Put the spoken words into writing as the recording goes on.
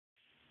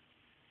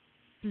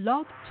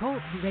Blog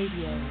Talk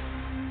Radio.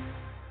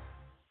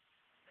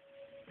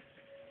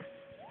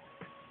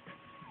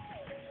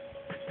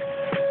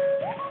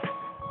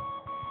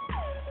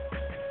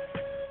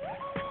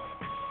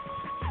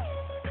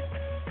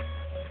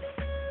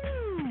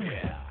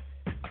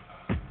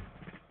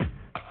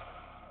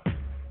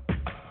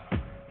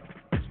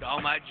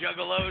 All my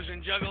juggalos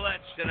and juggalettes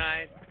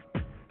tonight.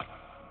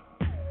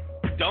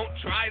 Don't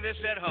try this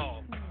at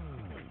home.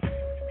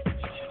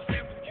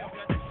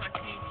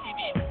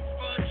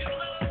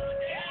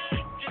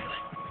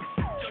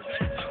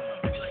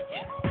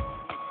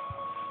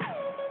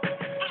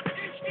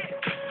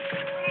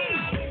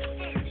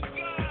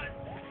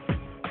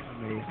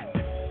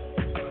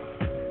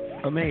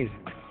 Amazing.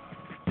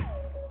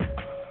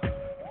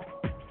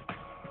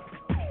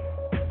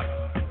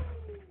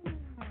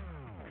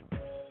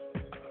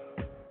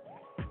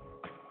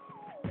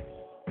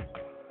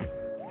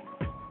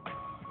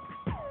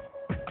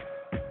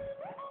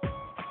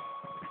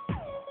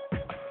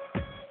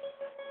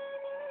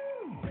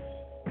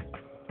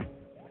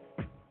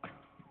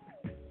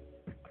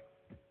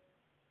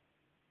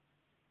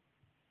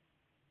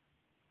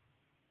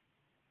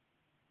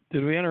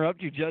 Did we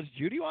interrupt you, Judge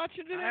Judy,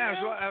 watching today?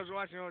 I was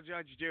watching old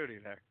Judge Judy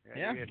there.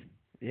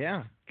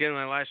 Yeah. Getting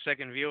my last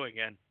second view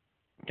again.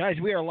 Guys,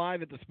 we are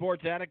live at the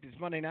Sports Addict. It's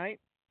Monday night.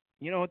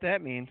 You know what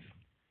that means.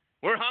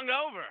 We're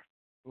hungover.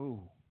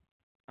 Ooh,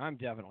 I'm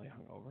definitely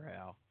hungover,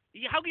 Al.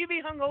 How can you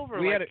be hungover?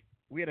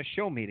 We had a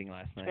show meeting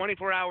last night.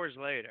 24 hours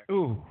later.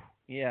 Ooh,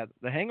 yeah.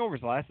 The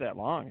hangovers last that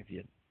long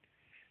if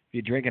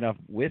you drink enough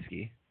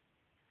whiskey.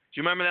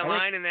 Do you remember that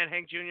line in that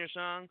Hank Jr.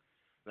 song?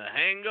 The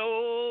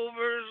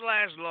hangovers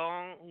last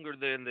longer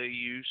than they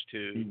used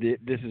to.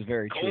 This is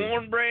very true.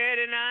 Cornbread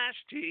and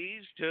iced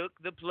teas took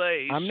the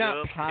place I'm not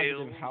of positive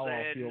pills how I'll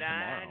at feel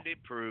tomorrow. 90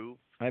 proof.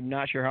 I'm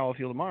not sure how I'll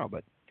feel tomorrow,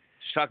 but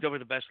Just talked over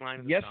the best line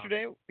of the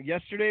song.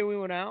 Yesterday we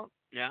went out.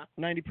 Yeah.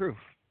 90 proof.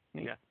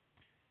 Yeah.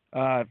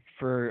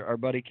 For our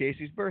buddy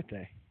Casey's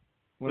birthday.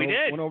 We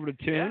did. Went over to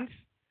Tunes.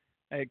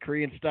 I had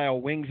Korean style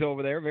wings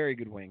over there. Very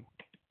good wing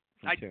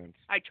from Tunes.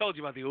 I told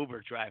you about the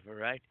Uber driver,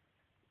 right?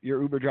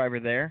 Your Uber driver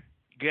there?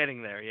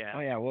 Getting there, yeah. Oh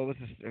yeah. What was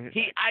this?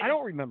 I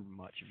don't remember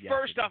much of yesterday.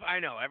 First off, I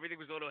know everything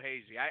was a little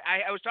hazy.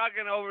 I was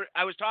talking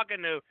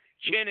to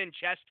chin and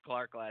chest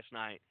Clark last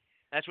night.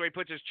 That's where he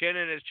puts his chin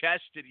in his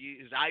chest and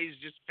his eyes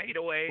just fade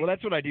away. Well,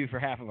 that's what I do for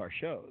half of our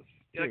shows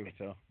too.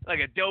 Like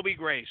a Dobie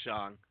Gray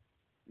song,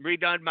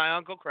 redone by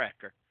Uncle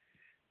Cracker.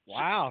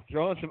 Wow,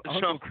 throwing some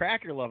Uncle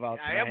Cracker love out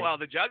there. I am. Well,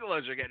 the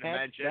Juggalos are getting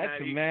mentioned. That's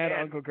some mad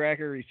Uncle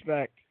Cracker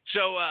respect.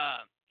 So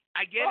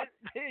I get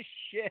this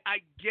shit.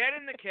 I get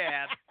in the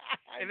cab,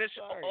 and this.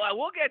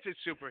 We'll get to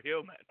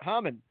superhuman.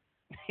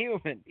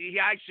 Human.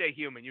 Yeah, I say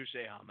human. You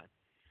say human.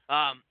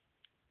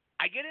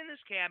 I get in this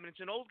cab, and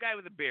it's an old guy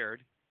with a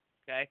beard.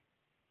 Okay,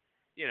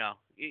 you know,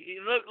 he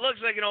looks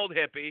like an old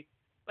hippie.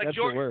 Like That's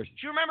George. the worst.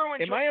 Do you remember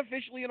when? Am I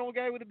officially an old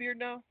guy with a beard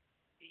now?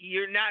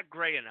 You're not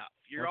gray enough.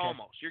 You're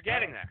almost. You're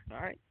getting there. All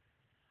right.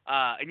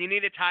 And you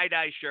need a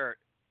tie-dye shirt.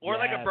 Or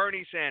like a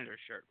Bernie Sanders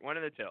shirt. One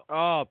of the two.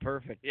 Oh,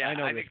 perfect. Yeah, I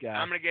know this guy.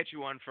 I'm going to get you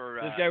one for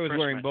this guy was Christmas.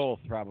 wearing both,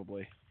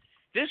 probably.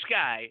 This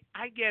guy,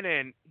 I get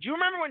in. Do you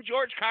remember when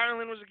George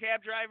Carlin was a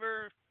cab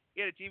driver?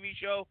 He had a TV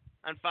show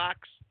on Fox.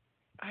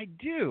 I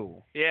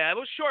do. Yeah, it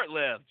was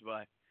short-lived,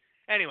 but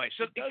anyway.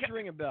 So it does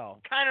ring a bell.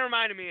 Kind of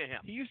reminded me of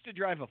him. He used to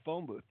drive a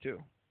phone booth, too.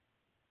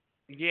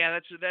 Yeah,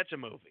 that's a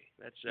movie.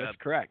 That's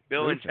correct.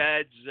 Bill and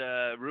Ted's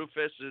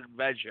Rufus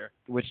Adventure.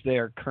 Which they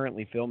are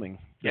currently filming.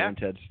 Bill and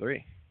Ted's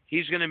 3.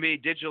 He's going to be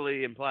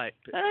digitally implied.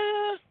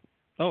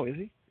 Oh, is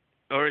he?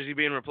 Or is he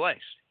being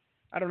replaced?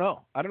 I don't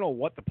know. I don't know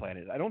what the plan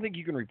is. I don't think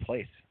you can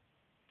replace.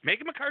 Make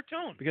him a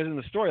cartoon. Because in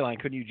the storyline,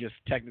 couldn't you just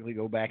technically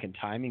go back in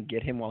time and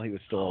get him while he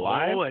was still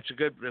alive? Oh, it's a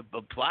good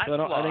plot so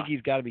flaw. I think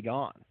he's got to be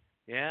gone.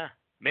 Yeah.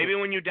 Maybe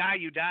when you die,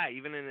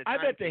 even in the time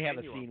I bet they continuum.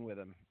 have a scene with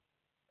him,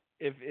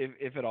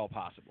 if at all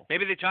possible.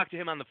 Maybe they talk to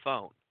him on the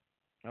phone.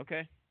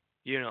 Okay.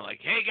 You know, like,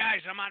 hey,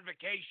 guys, I'm on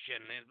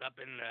vacation up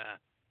in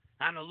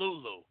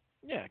Honolulu.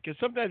 Yeah, because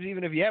sometimes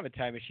even if you have a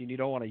time machine, you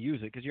don't want to use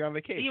it because you're on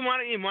vacation. You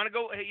want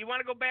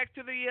to go back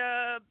to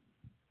the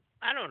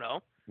I don't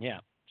know. Yeah.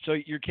 So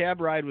your cab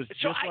ride was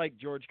like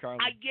George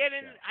Carlin. I get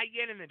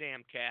in the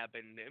damn cab,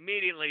 and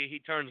immediately he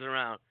turns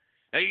around.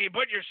 Hey, you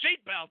put your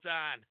seatbelt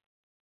on.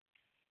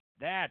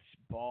 That's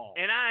balls.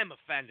 And I'm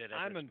offended.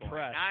 I'm this impressed.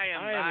 Point. I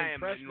am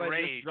impressed enraged.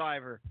 by this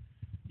driver.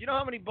 You know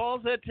how many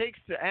balls that takes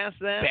to ask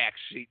that? Back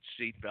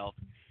seatbelt.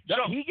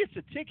 So he gets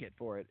a ticket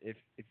for it.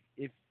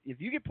 If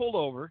you get pulled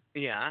over.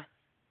 Yeah.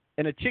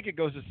 And a ticket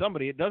goes to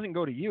somebody, it doesn't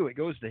go to you, it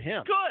goes to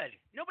him. Good.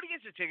 Nobody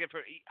gets a ticket for.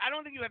 I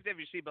don't think you have to have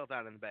your seatbelt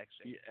on in the back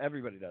seat. Yeah,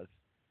 everybody does.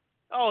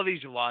 Oh, these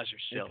laws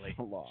are silly. It's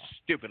a law.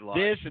 Stupid laws.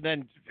 This and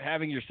then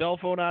having your cell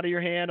phone out of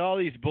your hand, all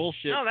these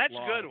bullshit. No, that's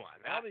laws. a good one.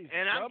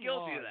 And I'm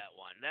guilty of that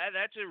one.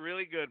 That's a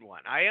really good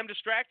one. I am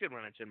distracted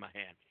when it's in my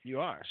hand.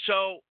 You are.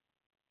 So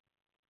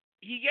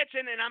he gets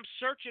in, and I'm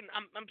searching.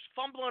 I'm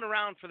fumbling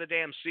around for the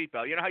damn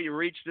seatbelt. You know how you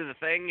reach to the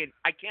thing, and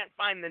I can't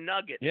find the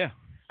nugget. Yeah.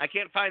 I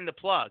can't find the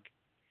plug.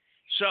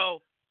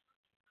 So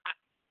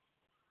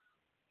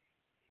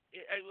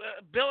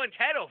Bill and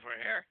Ted over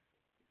here.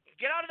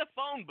 Get out of the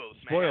phone booth,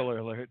 man. Spoiler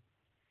alert.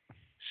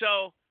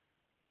 So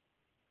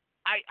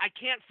I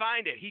can't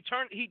find it. He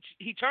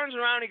turns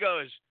around. He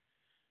goes,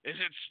 "Is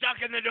it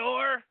stuck in the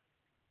door?"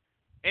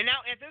 And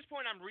now at this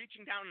point, I'm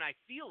reaching down and I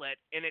feel it,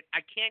 and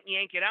I can't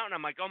yank it out. And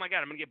I'm like, "Oh my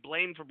God, I'm gonna get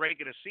blamed for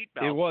breaking a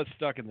seatbelt." It was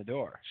stuck in the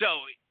door.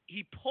 So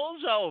he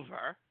pulls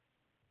over,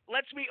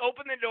 lets me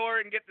open the door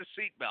and get the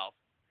seatbelt.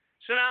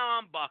 So now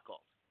I'm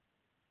buckled.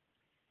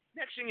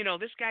 Next thing you know,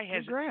 this guy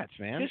has Congrats,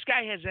 man. This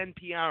guy has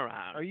NPR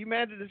on. Are you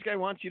mad that this guy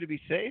wants you to be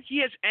safe? He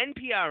has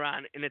NPR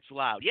on, and it's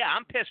loud. Yeah,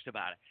 I'm pissed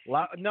about it.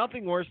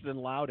 Nothing worse than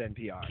loud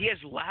NPR. He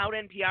has loud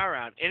NPR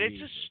on, and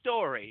it's a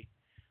story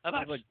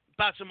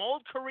about some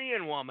old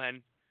Korean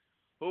woman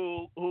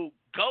who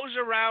goes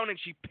around and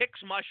she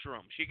picks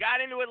mushrooms. She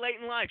got into it late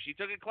in life. She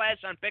took a class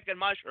on picking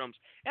mushrooms.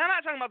 And I'm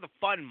not talking about the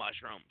fun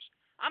mushrooms.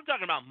 I'm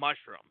talking about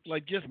mushrooms.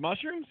 Like just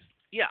mushrooms?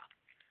 Yeah.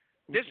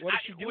 What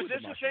does she do was with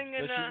this the a thing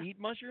in? Does she eat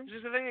mushrooms?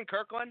 Is this a thing in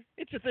Kirkland?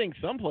 It's a thing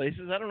some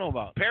places. I don't know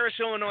about Paris,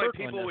 Illinois,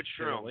 Kirkland people with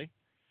shrooms.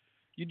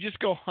 You just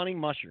go hunting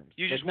mushrooms.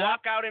 You just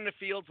walk out in the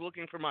fields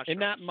looking for mushrooms. And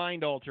not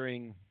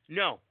mind-altering.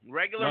 No,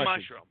 regular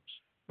mushrooms.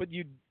 But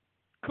you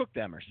cook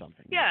them or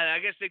something. Yeah, I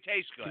guess they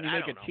taste good. Can you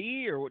make a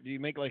tea, or do you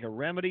make like a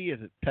remedy? Is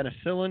it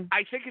penicillin?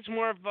 I think it's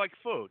more of like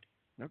food.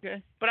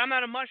 Okay. But I'm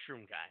not a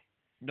mushroom guy.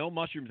 No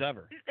mushrooms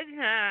ever.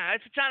 Nah,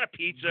 if it's on a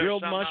pizza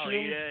Grilled or something, mushrooms I'll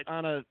eat it.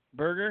 on a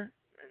burger?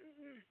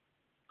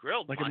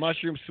 Grilled like mushroom. a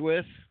mushroom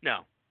Swiss?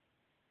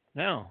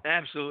 No,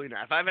 absolutely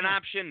not. If I have an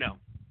option, no.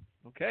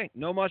 Okay,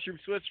 no mushroom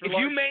Swiss for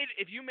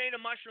if you made a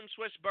mushroom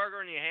Swiss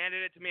burger and you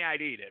handed it to me,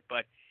 I'd eat it.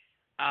 But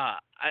I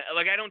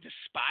don't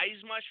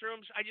despise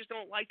mushrooms. I just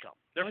don't like them.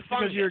 They're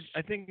fungus.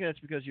 I think that's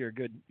because you're a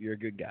good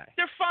guy.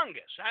 They're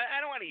fungus. I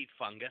don't want to eat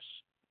fungus.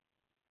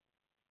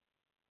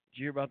 Did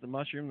you hear about the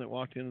mushroom that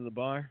walked into the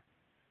bar?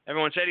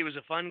 Everyone said he was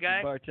a fun guy.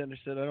 The bartender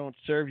said, "I don't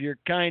serve your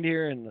kind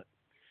here," and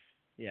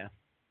yeah.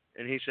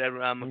 And he said,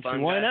 "I'm a fun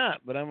guy." Why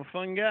not? But I'm a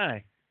fun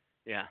guy.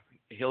 Yeah,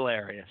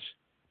 hilarious.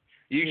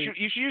 You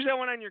should use that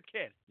one on your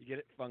kid. You get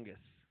it? Fungus.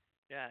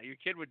 Yeah, your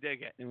kid would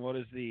dig it. And what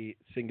is the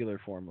singular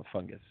form of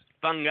fungus?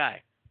 Fun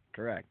guy.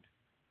 Correct.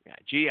 Yeah,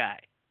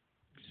 GI.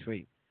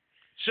 Sweet.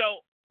 So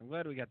I'm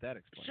glad we got that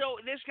explained. So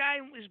this guy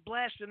was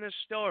blasting this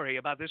story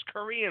about this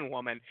Korean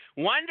woman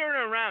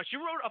wandering around. She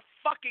wrote a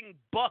fucking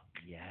book.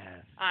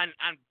 Yes. On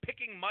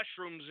picking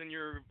mushrooms in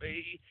your.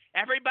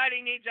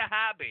 Everybody needs a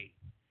hobby.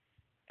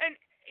 And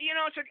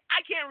it's like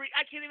I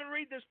can't even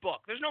read this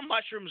book. There's no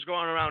mushrooms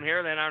going around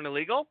here that aren't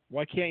illegal.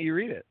 Why can't you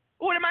read it?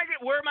 Where am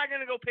I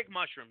going to go pick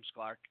mushrooms,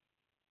 Clark?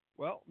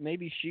 Well,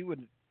 maybe she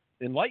would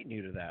enlighten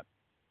you to that.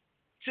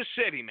 It's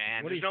a city,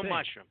 man. There's no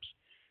mushrooms.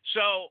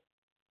 So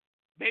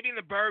maybe in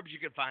the burbs you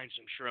could find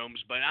some shrooms,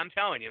 but I'm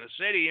telling you, in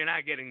the city you're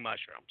not getting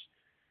mushrooms.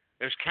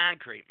 There's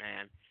concrete,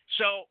 man.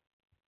 So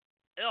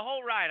the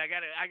whole ride, I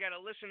gotta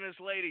listen to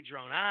this lady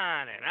drone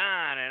on and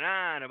on and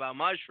on about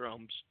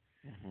mushrooms.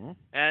 Mm-hmm.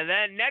 And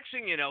then next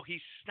thing you know,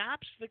 he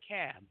stops the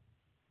cab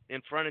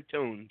in front of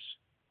Toons.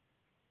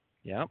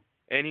 Yep.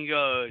 And he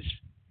goes,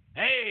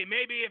 "Hey,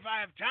 maybe if I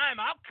have time,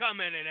 I'll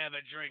come in and have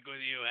a drink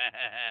with you.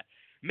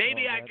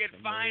 Maybe I could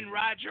find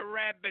Roger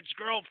Rabbit's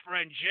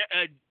girlfriend,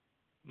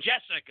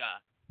 Jessica."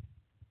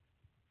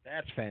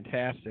 That's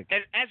fantastic.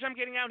 And as I'm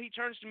getting out, he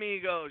turns to me,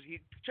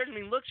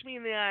 looks me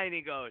in the eye, and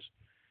he goes,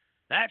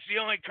 "That's the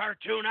only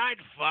cartoon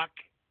I'd fuck."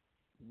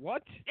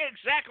 What?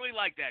 Exactly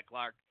like that,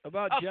 Clark.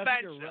 About offensive.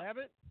 Jessica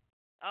Rabbit?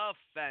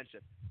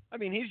 Offensive. I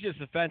mean, he's just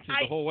offensive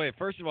the whole way.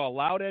 First of all,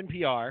 loud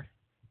NPR,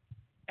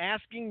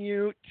 asking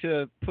you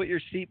to put your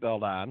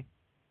seatbelt on.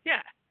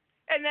 Yeah,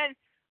 and then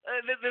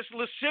this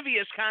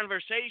lascivious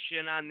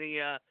conversation on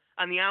the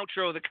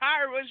outro of the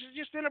car was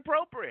just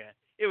inappropriate.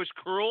 It was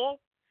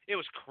cruel. It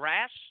was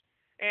crass,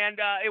 and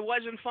it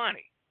wasn't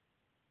funny.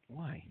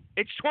 Why?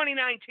 It's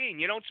 2019.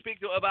 You don't speak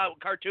about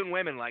cartoon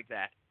women like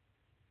that.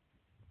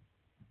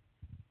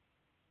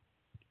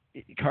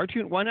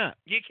 Cartoon? Why not?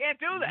 You can't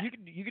do that.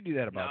 You could do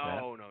that about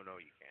that. No,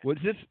 you can't. Was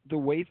this The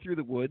Way Through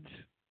the Woods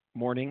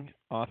morning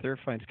author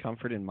finds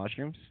comfort in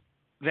mushrooms?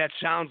 That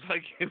sounds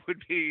like it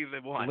would be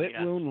the one. Lit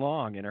Woon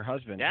Long and her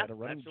husband had a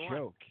running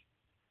joke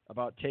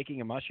about taking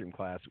a mushroom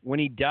class. When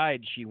he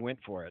died, she went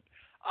for it.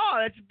 Oh,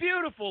 that's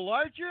beautiful,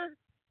 Larcher.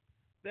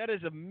 That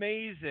is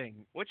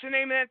amazing. What's the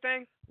name of that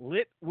thing?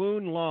 Lit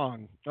Woon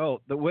Long. Oh,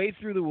 The Way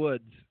Through the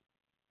Woods,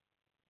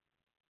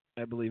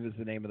 I believe is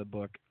the name of the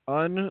book.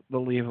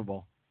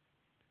 Unbelievable.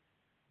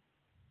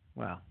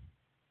 Wow.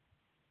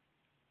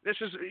 This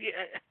is,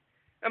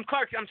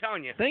 Clark, I'm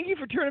telling you. Thank you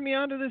for turning me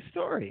on to this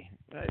story.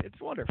 It's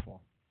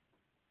wonderful.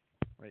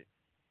 Wait.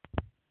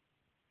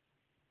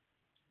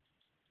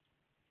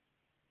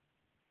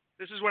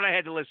 This is what I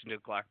had to listen to,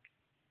 Clark.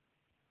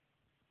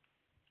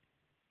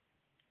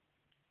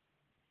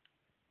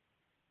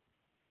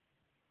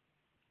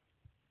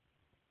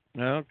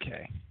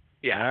 Okay.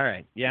 Yeah. All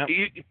right. Yeah.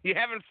 You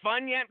having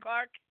fun yet,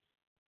 Clark?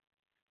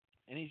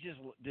 And he's just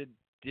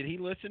did he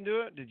listen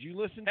to it? Did you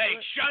listen to it? Hey,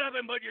 shut up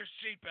and put your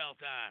seatbelt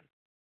on.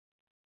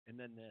 And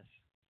then this.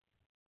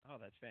 Oh,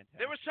 that's fantastic.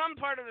 There was some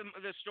part of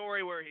the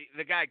story where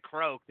the guy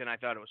croaked, and I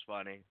thought it was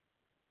funny.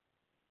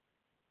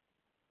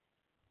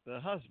 The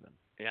husband.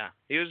 Yeah,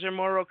 he was their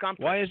moral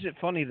compass. Why is it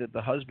funny that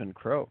the husband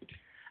croaked?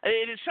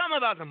 It is something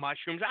about the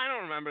mushrooms. I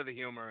don't remember the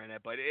humor in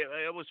it, but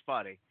it was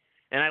funny,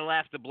 and I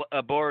laughed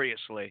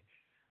laboriously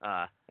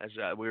as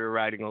we were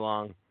riding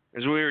along,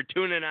 as we were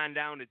tuning on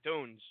down to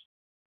tunes.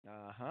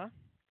 Uh-huh.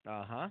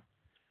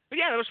 But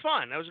yeah, it was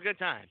fun. That was a good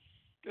time.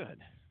 Good.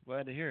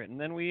 Glad to hear it. And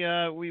then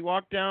we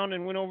walked down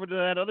and went over to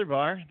that other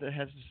bar that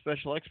has a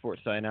special export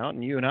sign out,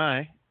 and you and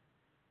I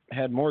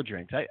had more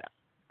drinks. I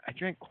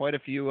drank quite a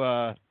few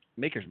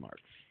Maker's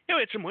Marks. Yeah,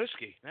 we had some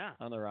whiskey. Yeah.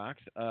 On the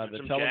rocks.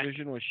 The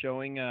television Jack. was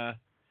showing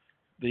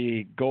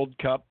the Gold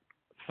Cup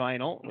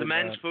final. The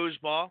men's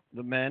foosball.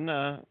 The men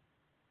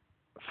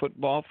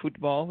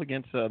football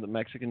against the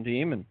Mexican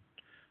team, and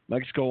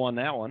Mexico won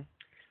that one.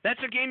 That's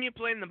a game you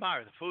play in the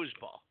bar, the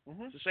foosball.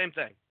 Mm-hmm. It's the same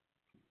thing.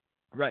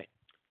 Right.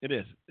 It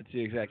is. It's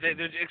the exact same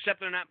thing. Except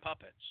they're not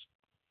puppets.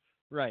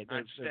 Right.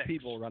 They're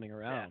people running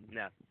around,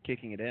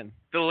 kicking it in.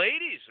 The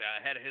ladies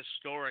had a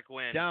historic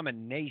win.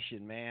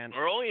 Domination, man.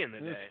 Early in the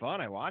day. It was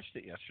fun. I watched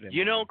it yesterday.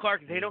 You know,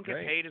 Clark, they don't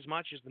get paid as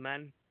much as the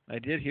men. I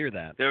did hear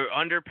that. They're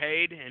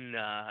underpaid, and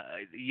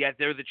yet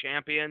they're the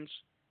champions.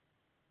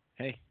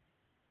 Hey,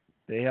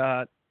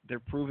 they're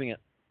proving it.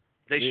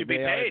 They should be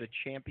paid. They are the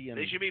champions.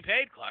 They should be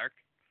paid, Clark.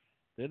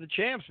 They're the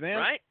champs, man.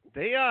 Right?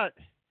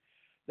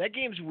 That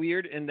game's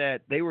weird in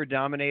that they were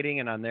dominating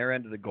and on their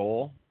end of the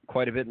goal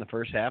quite a bit in the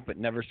first half, but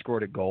never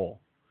scored a goal.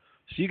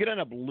 So you could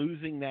end up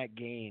losing that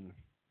game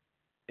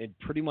and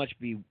pretty much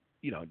be,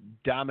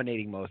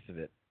 dominating most of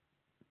it.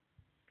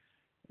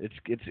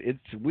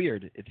 It's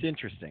weird. It's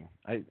interesting.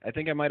 I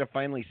think I might have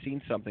finally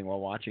seen something while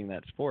watching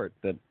that sport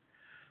that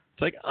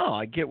it's like, oh,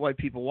 I get why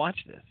people watch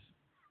this.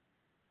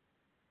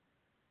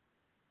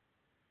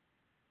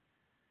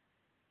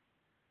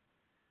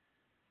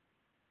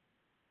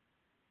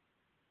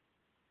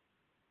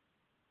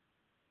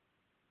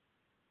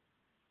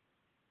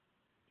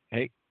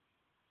 Hey.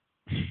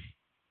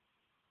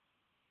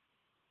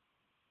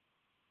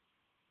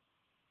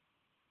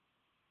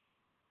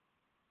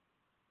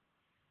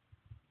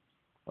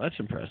 Well, that's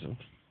impressive.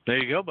 There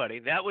you go, buddy.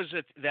 That was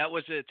a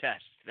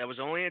test. That was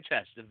only a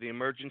test of the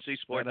emergency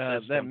sports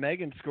system. That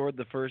Megan scored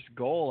the first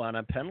goal on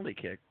a penalty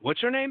kick. What's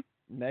her name?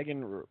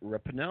 Megan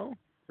Rapinoe.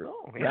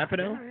 Oh, yeah.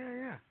 Rapinoe?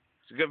 Yeah.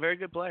 She's a very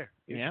good player.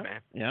 Yeah.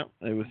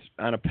 It was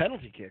on a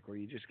penalty kick where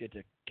you just get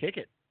to kick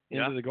it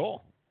into the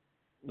goal.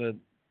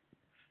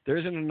 There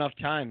isn't enough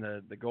time.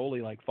 The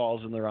goalie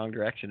falls in the wrong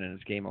direction and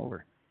it's game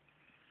over.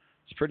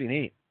 It's pretty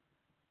neat.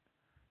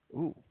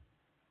 Ooh,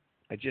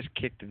 I just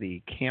kicked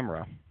the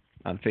camera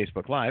on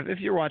Facebook Live. If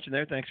you're watching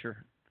there, thanks for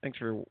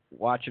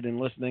watching and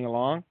listening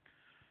along.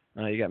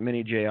 You got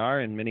Mini JR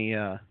and Mini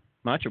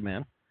Macho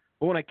Man.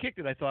 But when I kicked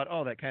it, I thought,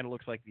 oh, that kind of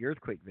looks like the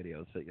earthquake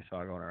videos that you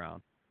saw going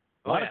around.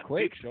 A lot of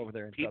quakes over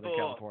there in Southern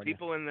California.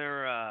 People in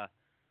their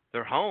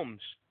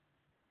homes.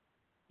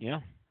 Yeah.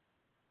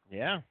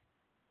 Yeah.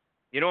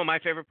 You know what my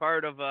favorite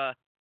part of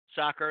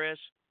soccer is?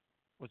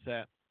 What's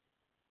that?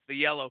 The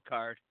yellow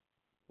card.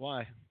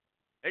 Why?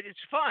 It's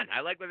fun.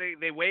 I like when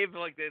they wave,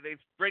 they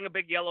bring a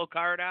big yellow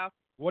card out.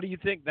 What do you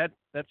think? That's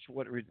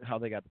how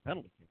they got the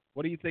penalty kick.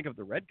 What do you think of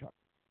the red card?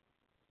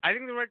 I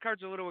think the red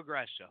card's a little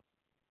aggressive.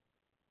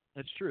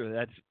 That's true.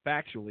 That's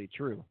factually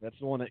true. That's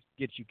the one that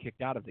gets you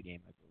kicked out of the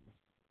game, I believe.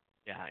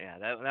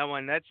 Yeah. That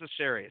one, that's the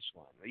serious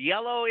one. The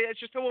yellow, it's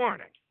just a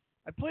warning.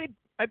 I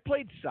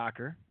played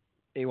soccer.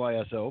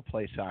 AYSO,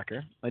 play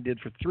soccer. I did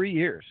for 3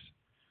 years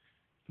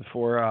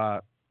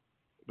before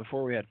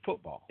we had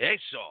football.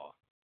 Eso.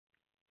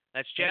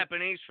 That's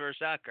Japanese for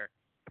soccer.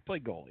 I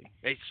played goalie.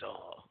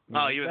 Eso.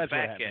 Oh, you were the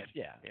fat kid.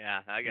 Yeah. Yeah,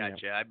 I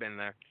got you. I've been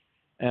there.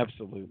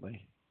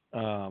 Absolutely.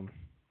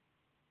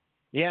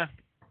 Yeah.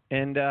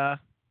 And, I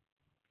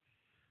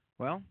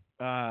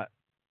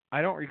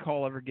don't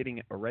recall ever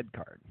getting a red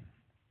card.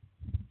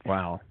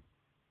 Wow.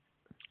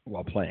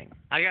 While playing.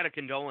 I got a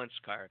condolence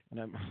card.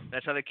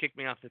 That's how they kicked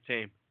me off the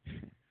team.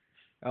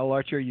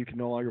 Larcher, you can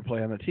no longer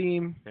play on the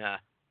team. Yeah.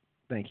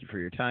 Thank you for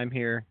your time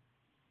here.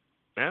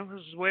 Well,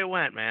 this is the way it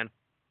went, man.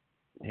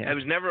 Yeah. I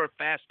was never a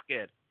fast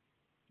kid.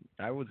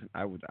 I was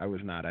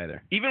not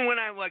either. Even when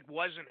I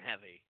wasn't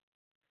heavy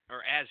or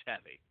as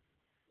heavy.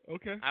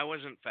 Okay. I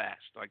wasn't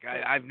fast.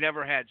 I've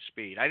never had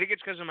speed. I think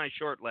it's because of my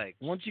short legs.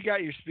 Once you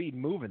got your speed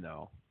moving,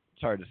 though,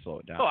 it's hard to slow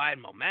it down. Oh, I had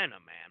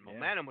momentum, man.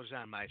 Momentum was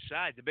on my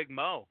side. The big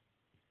Mo.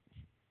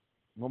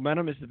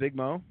 Momentum is the big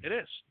Mo? It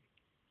is.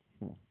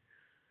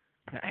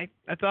 I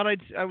thought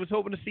I was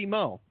hoping to see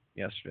Mo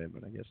yesterday,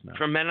 but I guess not.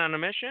 From Men on a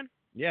Mission?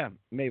 Yeah,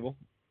 Mabel.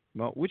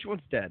 Mo. Which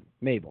one's dead?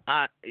 Mabel.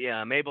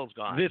 Yeah, Mabel's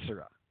gone.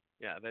 Viscera.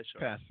 Yeah, Viscera.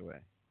 Passed away.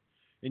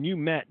 And you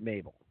met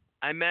Mabel.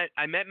 I met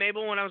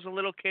Mabel when I was a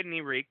little kid and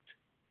he reeked.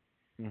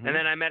 Mm-hmm. And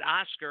then I met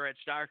Oscar at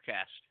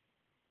StarCast.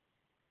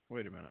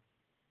 Wait a minute.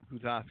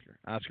 Who's Oscar?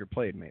 Oscar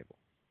played Mabel.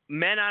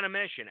 Men on a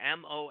Mission,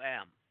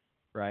 MOM.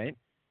 Right.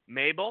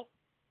 Mabel.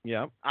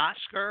 Yep.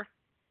 Oscar.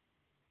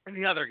 And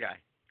the other guy.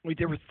 Wait,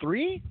 there were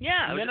 3?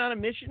 Yeah. Men on a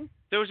Mission?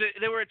 They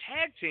were a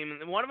tag team,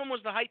 and one of them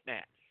was the hype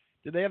man.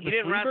 Did they have the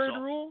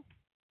Freebird rule?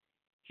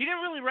 He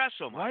didn't really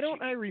wrestle much. Why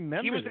don't I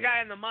remember? He was the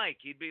guy on the mic.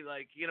 He'd be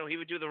like, he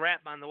would do the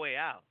rap on the way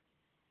out.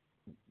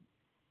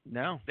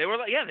 No. They were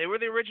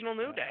the original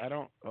New Day.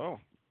 Oh,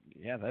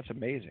 yeah, that's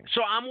amazing.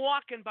 So I'm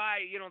walking by,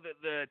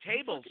 the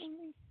tables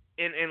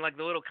in like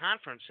the little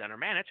conference center.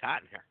 Man, it's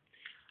hot in here.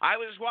 I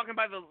was walking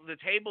by the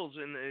tables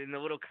in the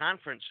little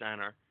conference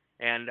center,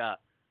 and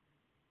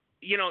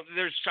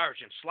there's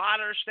Sergeant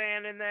Slaughter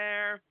standing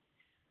there.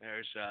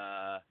 There's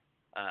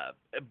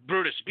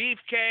Brutus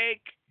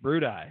Beefcake.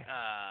 Brudeye.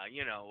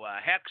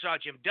 Hacksaw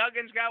Jim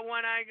Duggan's got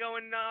one eye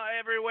going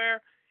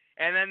everywhere.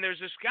 And then there's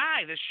this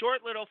guy, this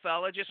short little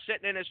fella, just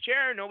sitting in his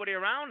chair, nobody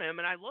around him.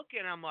 And I look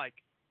and I'm like,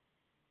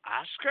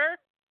 Oscar?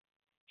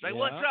 He's like,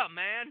 what's up,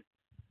 man?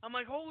 I'm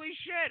like, holy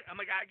shit. I'm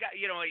like, I got,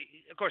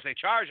 of course they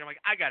charge. I'm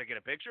like, I got to get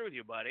a picture with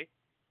you, buddy.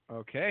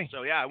 Okay.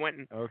 So, yeah, I went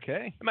and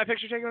my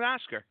picture taken with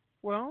Oscar.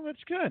 Well,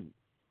 that's good.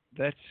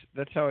 That's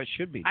how it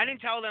should be. I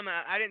didn't tell them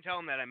that I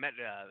met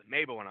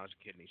Mabel when I was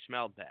a kid, and he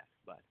smelled that.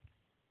 But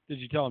did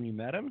you tell him you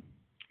met him?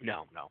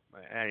 No,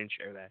 I didn't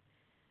share that.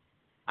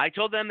 I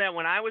told them that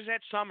when I was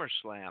at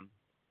SummerSlam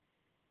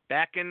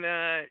back in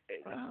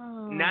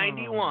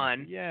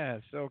 91.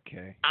 Yes,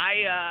 okay.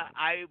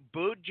 I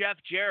booed Jeff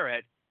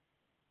Jarrett,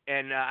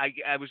 and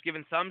I was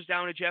giving thumbs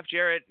down to Jeff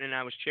Jarrett, and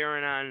I was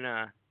cheering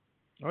on.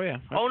 Oh yeah.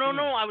 Oh no,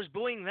 I was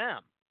booing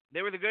them.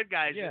 They were the good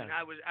guys, yeah. and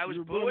I was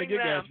booing the good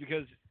them guys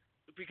because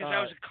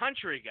I was a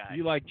country guy.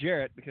 You like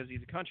Jarrett because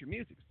he's a country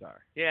music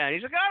star. Yeah, and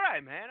he's like, all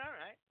right, man, all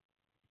right.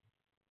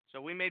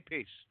 So we made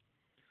peace.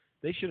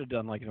 They should have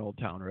done like an Old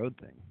Town Road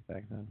thing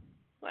back then.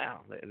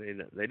 Well,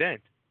 they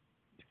didn't.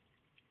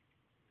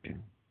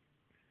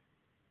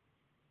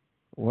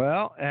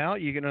 Well, Al,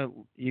 you gonna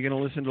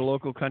listen to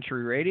local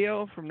country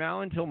radio from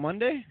now until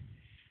Monday?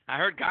 I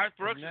heard Garth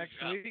Brooks next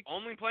is week?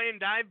 only playing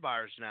dive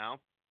bars now,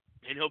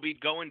 and he'll be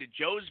going to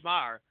Joe's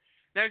Bar.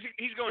 Now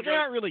he's going. They're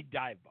not really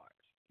dive bars.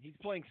 He's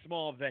playing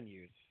small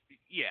venues.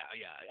 Yeah.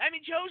 I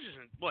mean, Joe's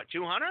isn't what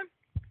 200.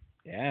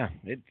 Yeah,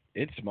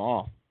 it's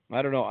small.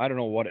 I don't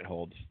know what it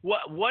holds.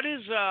 What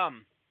is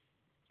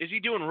he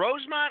doing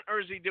Rosemont or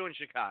is he doing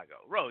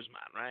Chicago?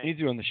 Rosemont, right? He's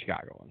doing the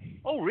Chicago one.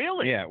 Oh,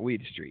 really? Yeah,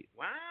 Weed Street.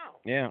 Wow.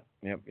 Yeah,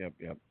 yep.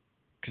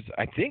 Because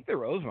I think the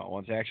Rosemont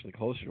one's actually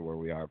closer to where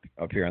we are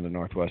up here on the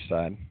northwest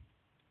side.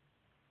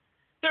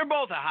 They're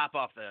both a hop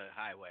off the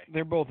highway.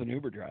 They're both an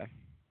Uber drive.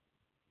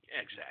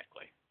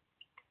 Exactly.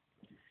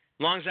 As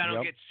long as I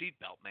don't get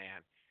seatbelt,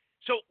 man.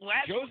 So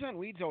Joe's on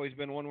Weed's always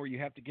been one where you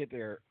have to get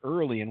there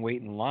early and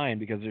wait in line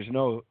because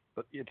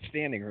it's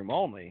standing room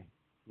only.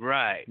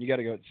 Right. You got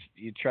to go.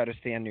 You try to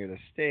stand near the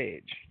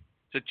stage.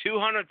 It's a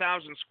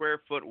 200,000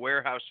 square foot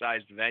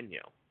warehouse-sized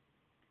venue.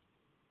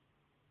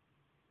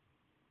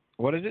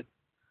 What is it?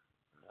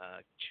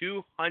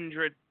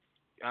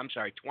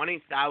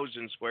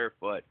 20,000 square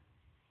foot.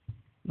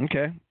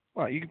 Okay.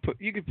 Well, you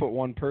could put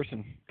one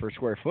person per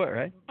square foot,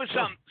 right? But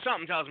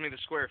something tells me the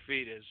square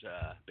feet is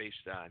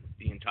based on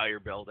the entire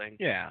building.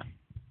 Yeah.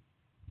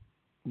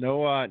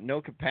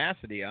 No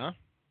capacity, huh?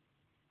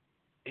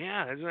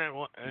 Yeah, isn't that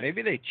what?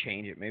 Maybe they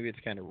change it. Maybe it's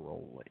kind of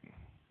rolling.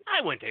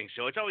 I wouldn't think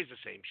so. It's always the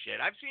same shit.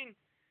 I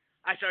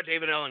saw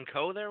David Allen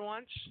Coe there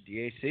once.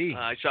 DAC.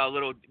 I saw a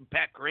little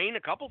Pat Green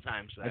a couple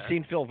times there. I've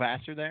seen Phil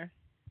Vassar there.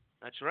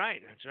 That's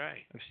right.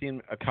 I've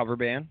seen a cover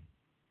band.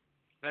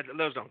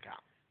 Those don't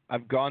count.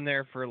 I've gone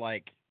there for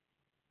like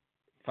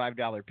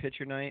 $5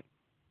 pitcher night.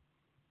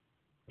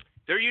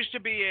 There used to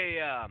be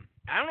I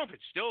don't know if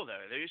it's still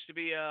there. There used to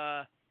be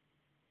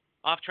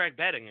off-track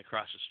betting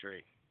across the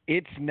street.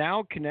 It's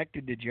now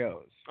connected to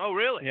Joe's. Oh,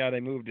 really? Yeah, they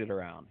moved it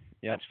around.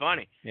 Yep. That's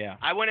funny. Yeah.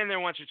 I went in there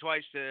once or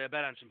twice to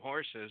bet on some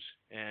horses,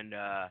 and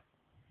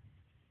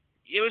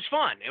it was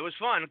fun. It was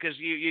fun because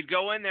you'd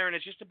go in there, and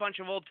it's just a bunch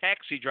of old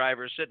taxi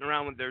drivers sitting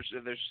around with their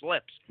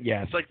slips.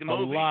 Yeah, it's like the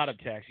movies. A lot of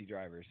taxi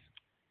drivers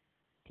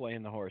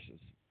playing the horses.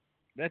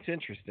 That's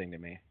interesting to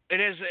me.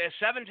 It is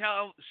 7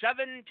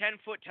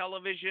 10-foot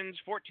televisions,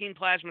 14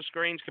 plasma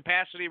screens.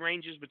 Capacity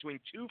ranges between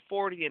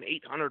 240 and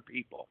 800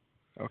 people.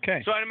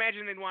 Okay. So I'd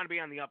imagine they'd want to be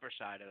on the upper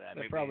side of that.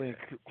 That maybe probably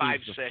includes 5,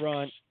 the 6.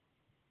 front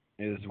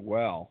as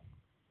well.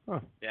 Huh.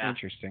 Yeah.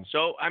 Interesting.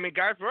 So, I mean,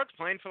 Garth Brooks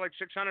playing for like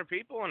 600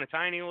 people in a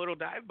tiny little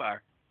dive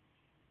bar.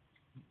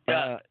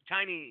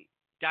 Tiny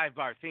dive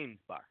bar themed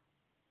bar.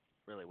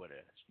 Really what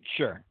it is.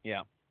 Sure,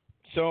 yeah.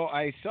 So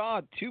I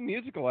saw 2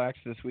 musical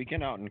acts this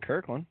weekend out in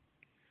Kirkland.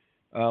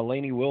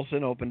 Lainey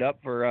Wilson opened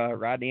up for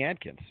Rodney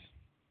Adkins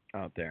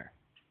out there.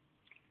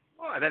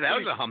 Oh, that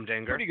was a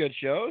humdinger. Pretty good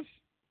shows.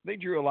 They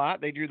drew a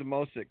lot. They drew the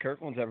most that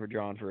Kirkland's ever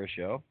drawn for a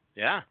show.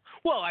 Yeah.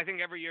 Well, I think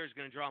every year is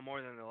going to draw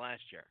more than the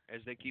last year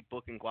as they keep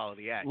booking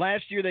quality acts.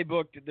 Last year they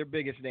booked their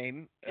biggest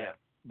name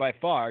by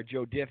far,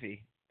 Joe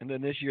Diffie. And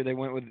then this year they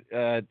went with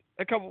a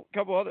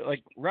couple other,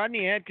 like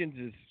Rodney Adkins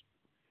is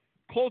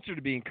closer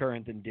to being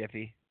current than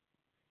Diffie.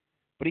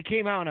 But he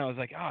came out and I was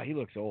like, he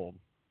looks old.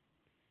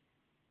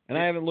 And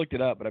I haven't looked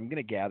it up, but I'm going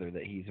to gather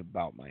that he's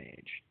about my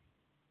age.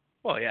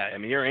 Well, yeah, I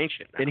mean, you're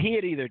ancient now. And he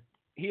had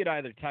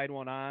either tied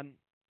one on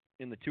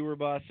in the tour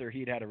bus or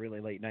he'd had a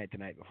really late night the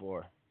night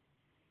before.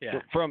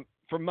 Yeah. So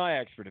From my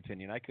expert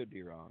opinion, I could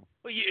be wrong.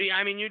 Well,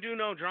 you do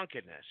know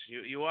drunkenness.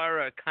 You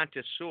are a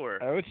connoisseur.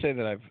 I would say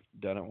that I've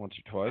done it once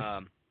or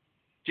twice.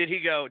 Did he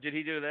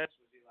do this?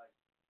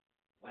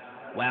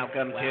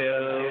 Welcome to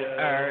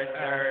Earth,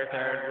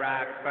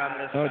 rock from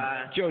the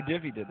sky. Joe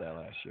Diffie did that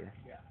last year.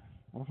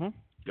 Yeah.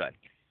 Good.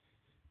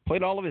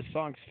 Played all of his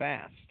songs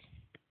fast.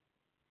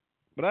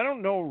 But I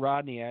don't know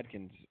Rodney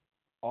Atkins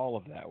all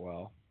of that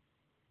well.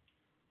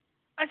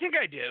 I think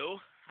I do.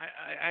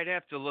 I'd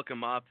have to look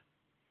him up.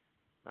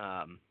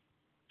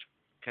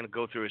 Kind of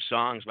go through his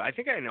songs, but I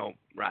think I know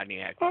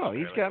Rodney Atkins. Oh,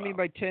 he's got me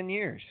well. by 10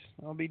 years.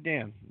 I'll be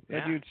damned.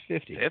 That dude's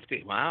 50.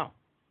 50, wow.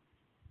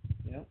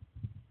 Yeah.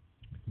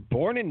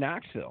 Born in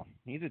Knoxville.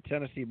 He's a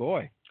Tennessee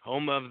boy.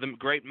 Home of the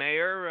great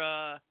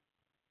mayor,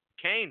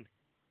 Kane.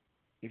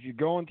 If you're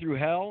going through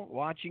hell,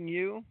 watching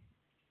you,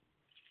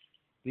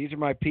 these are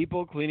my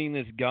people cleaning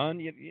this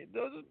gun.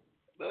 Those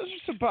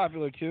are some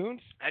popular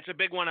tunes. That's a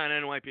big one on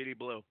NYPD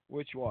Blue.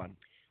 Which one?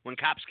 When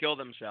cops kill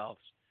themselves,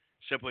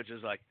 Sipowicz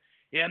is like,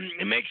 yeah,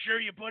 and make sure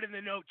you put in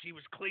the notes he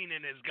was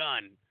cleaning his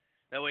gun.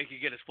 That way he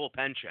could get his full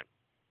pension.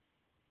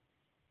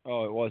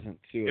 Oh, it wasn't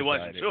suicide. It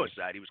wasn't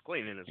suicide. He was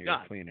cleaning his gun. He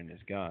was cleaning his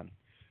gun.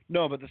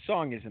 No, but the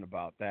song isn't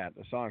about that.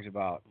 The song's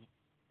about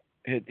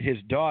his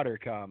daughter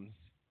comes.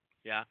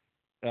 Yeah.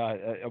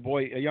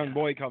 A young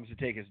boy comes to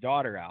take his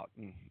daughter out,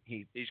 and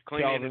he's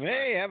cleaning tells him,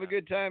 "Hey, have a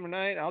good time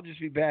tonight. I'll just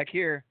be back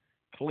here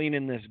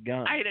cleaning this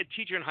gun." I had a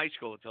teacher in high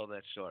school who told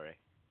that story.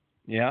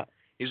 Yeah.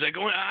 He's like,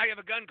 I have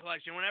a gun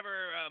collection. Whenever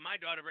my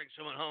daughter brings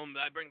someone home,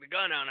 I bring the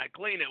gun out and I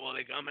clean it while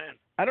they come in.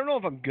 I don't know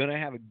if I'm gonna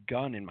have a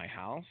gun in my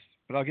house,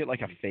 but I'll get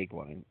like a fake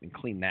one and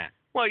clean that.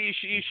 Well, you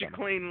should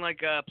clean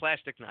like a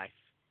plastic knife.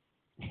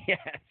 Yes.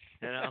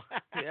 You know.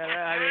 Yeah.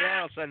 I mean,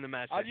 that'll send the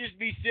message. I'll just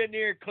be sitting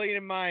here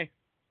cleaning my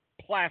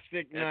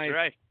plastic knife. That's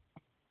right.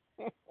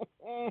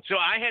 So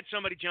I had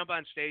somebody jump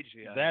on stage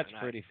the other That's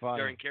night pretty funny.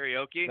 during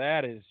karaoke.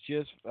 That is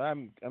just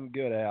I'm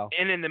good, Al.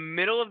 And in the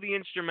middle of the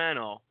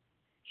instrumental,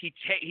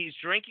 he's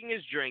drinking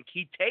his drink.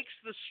 He takes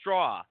the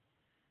straw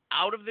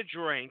out of the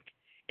drink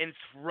and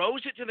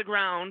throws it to the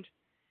ground,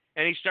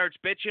 and he starts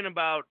bitching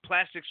about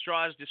plastic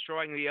straws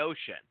destroying the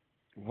ocean.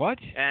 What?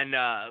 And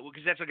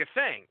because that's like a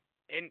thing.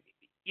 And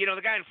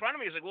the guy in front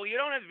of me is like, "Well, you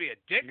don't have to be a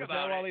dick was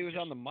about that it." While he was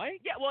on the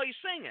mic? Yeah, well, he's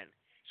singing.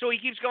 So he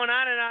keeps going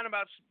on and on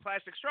about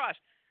plastic straws.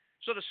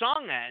 So the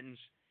song ends,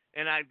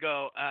 and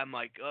I'm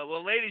like,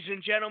 well, ladies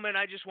and gentlemen,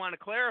 I just want to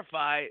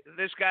clarify,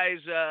 this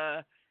guy's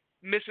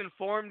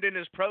misinformed in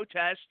his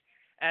protest,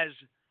 as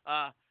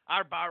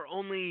our bar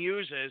only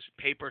uses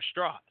paper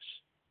straws.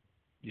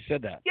 You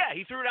said that? Yeah,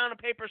 he threw down a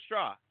paper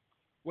straw.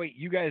 Wait,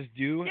 you guys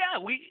do? Yeah,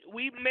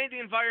 we made the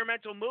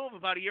environmental move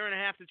about 1.5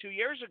 years to 2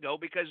 years ago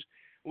because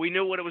we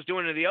knew what it was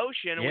doing to the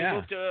ocean, and we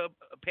moved to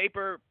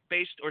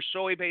paper-based or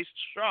soy-based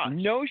straws.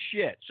 No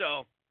shit.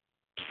 So,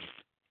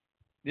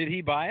 did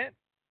he buy it?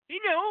 He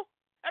knew.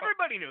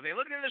 Everybody knew. They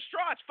looked at the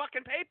straw. It's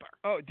fucking paper.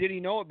 Oh, did he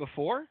know it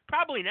before?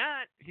 Probably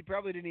not. He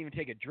probably didn't even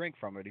take a drink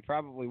from it. He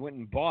probably went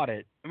and bought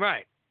it.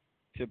 Right.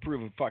 To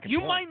prove a fucking You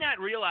point. might not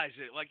realize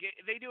it. Like,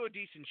 they do a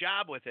decent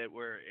job with it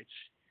where it's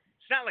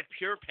not like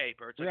pure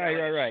paper. It's like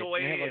right. soy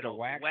They have like a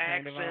wax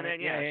kind of in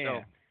it. Yeah.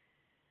 So.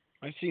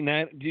 I've seen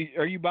that.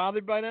 Are you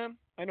bothered by them?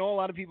 I know a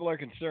lot of people are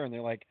concerned.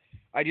 They're like,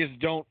 I just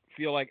don't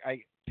feel like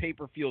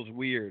paper feels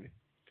weird.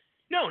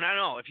 No, not at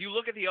all. If you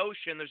look at the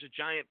ocean, there's a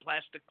giant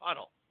plastic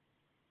puddle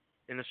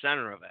in the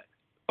center of it.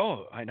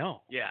 Oh, I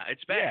know. Yeah,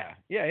 it's bad.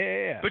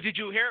 Yeah. But did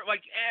you hear?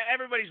 Like,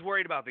 everybody's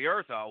worried about the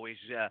Earth always,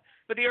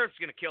 but the Earth's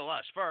going to kill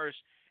us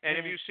first. And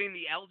have you seen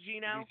the algae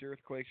now? These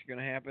earthquakes are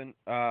going to happen.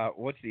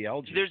 What's the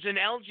algae? There's an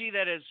algae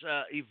that has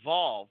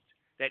evolved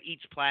that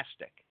eats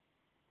plastic.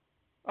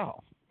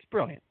 Oh, it's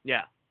brilliant.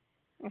 Yeah.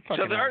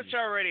 So the Earth's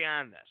already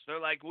on this. They're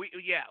like, we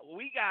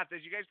got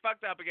this. You guys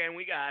fucked up again.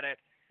 We got it.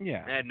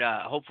 Yeah. And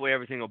hopefully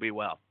everything will be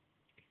well.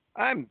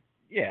 That's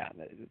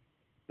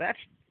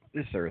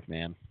this Earth,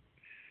 man.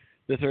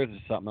 This Earth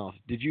is something else.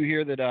 Did you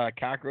hear that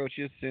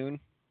cockroaches soon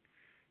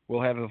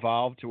will have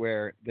evolved to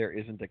where there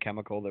isn't a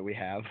chemical that we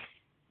have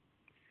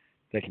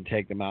that can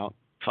take them out?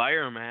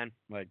 Fire, man.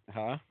 Like,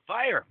 huh?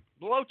 Fire.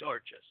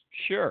 Blowtorches.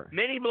 Sure.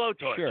 Mini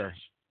blowtorches. Sure.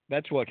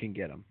 That's what can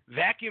get them.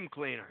 Vacuum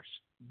cleaners.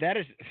 That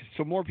is,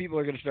 so more people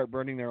are going to start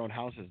burning their own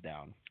houses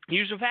down.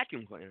 Use a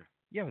vacuum cleaner.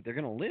 Yeah, but they're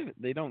going to live.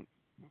 They don't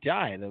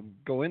die. They'll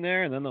go in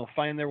there and then they'll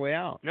find their way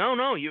out.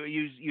 No.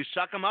 You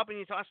suck them up and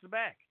you toss the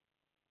back.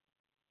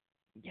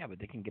 Yeah, but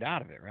they can get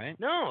out of it, right?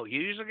 No,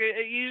 you use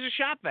a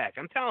shop vac.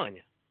 I'm telling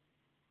you.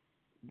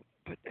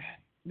 But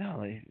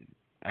no,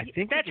 I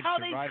think that's how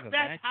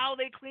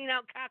they clean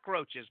out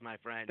cockroaches, my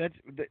friend.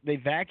 They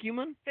vacuum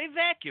them. They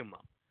vacuum them.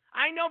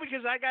 I know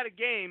because I got a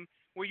game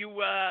where you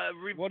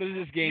what does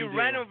this game you do?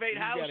 renovate you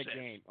houses. Got a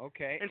game,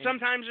 okay. And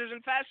sometimes there's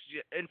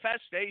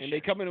infestation. And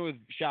they come in with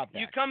shop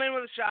vac. You come in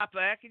with a shop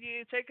vac and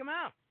you take them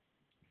out.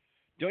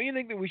 Don't you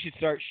think that we should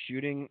start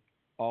shooting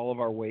all of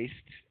our waste,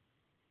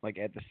 like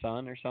at the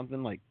sun or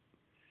something? Like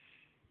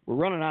if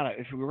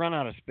we run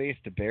out of space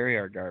to bury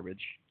our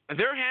garbage.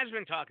 There has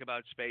been talk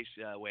about space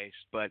waste,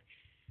 but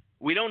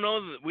we don't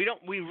know.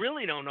 We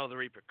really don't know the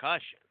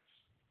repercussions.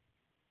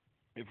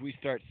 If we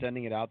start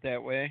sending it out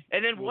that way,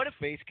 and then will what if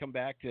space come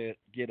back to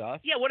get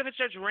us? Yeah, what if it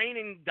starts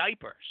raining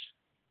diapers?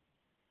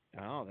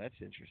 Oh, that's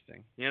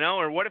interesting.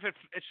 Or what if it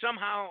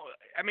somehow?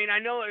 I mean, I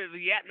know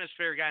the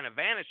atmosphere kind of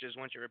vanishes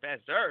once you're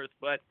past Earth,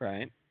 but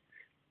right.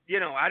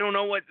 I don't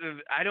know what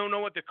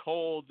the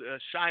cold,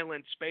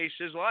 silent space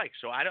is like.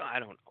 So I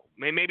don't know.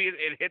 Maybe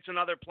it hits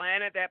another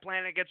planet. That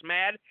planet gets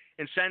mad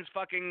and sends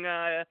fucking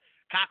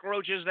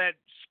cockroaches that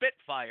spit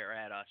fire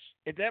at us.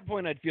 At that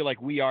point, I'd feel like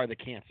we are the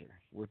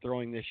cancer. We're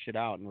throwing this shit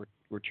out, and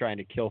we're trying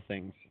to kill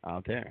things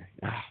out there.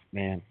 Ah,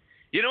 man.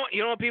 You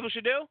know what people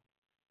should do?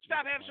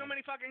 Stop having so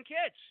many fucking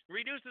kids.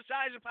 Reduce the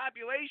size of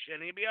population,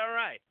 and you'll be all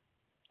right.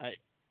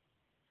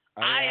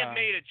 I have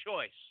made a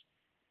choice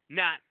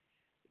not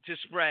to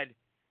spread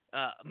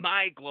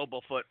my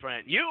global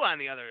footprint. You, on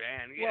the other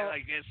hand,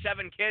 like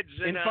 7 kids.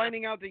 In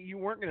finding out that you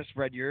weren't going to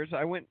spread yours,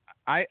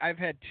 I've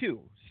had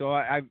 2, so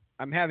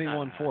I'm having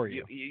one for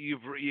you.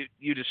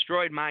 You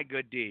destroyed my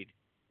good deed.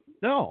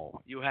 No,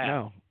 you have.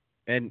 No,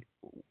 and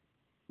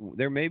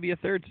there may be a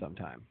third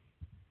sometime.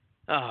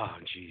 Oh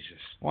Jesus!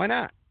 Why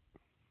not?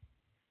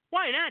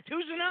 Why not?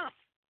 2's enough.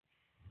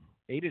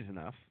 8 is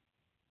enough.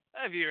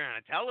 If you're on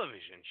a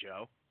television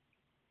show,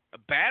 a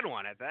bad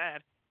one at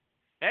that.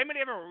 Anybody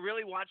ever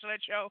really watch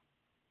that show?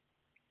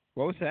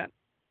 What was that?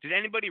 Did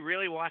anybody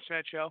really watch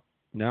that show?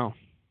 No.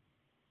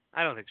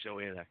 I don't think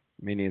so either.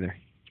 Me neither.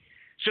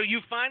 So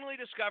you finally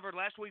discovered,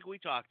 last week we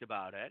talked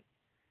about it,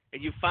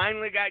 and you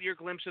finally got your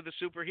glimpse of the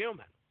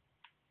superhuman.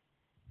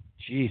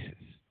 Jesus.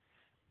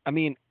 I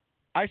mean,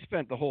 I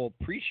spent the whole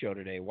pre-show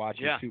today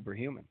watching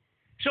Superhuman.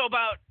 So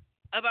about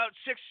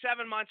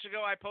 6-7 months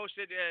ago, I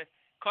posted,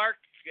 Clark,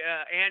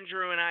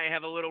 Andrew, and I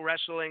have a little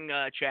wrestling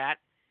chat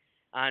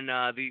on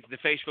the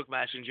Facebook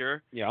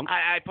Messenger. Yeah.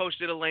 I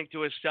posted a link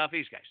to his stuff.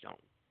 These guys don't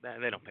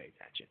pay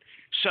attention.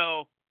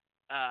 So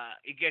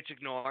it gets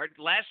ignored.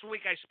 Last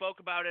week I spoke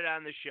about it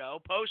on the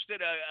show,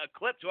 posted a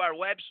clip to our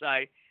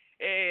website.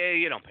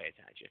 You don't pay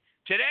attention.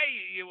 Today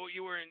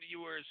you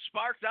were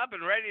sparked up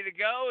and ready to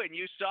go, and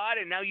you saw it,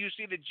 and now you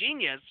see the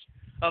genius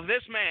of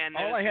this man.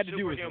 All I had to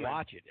do was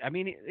watch it. I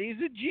mean, he's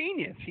a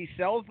genius. He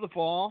sells the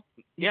fall.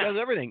 He does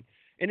everything.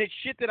 And it's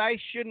shit that I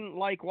shouldn't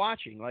like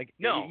watching. Like,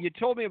 no. You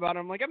told me about it.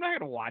 I'm like, I'm not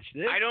going to watch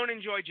this. I don't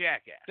enjoy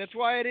Jackass. That's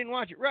why I didn't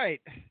watch it.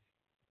 Right.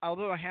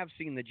 Although I have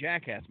seen the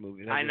Jackass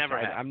movies. I never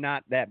have. I'm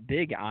not that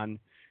big on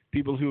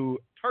people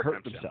who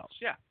hurt themselves.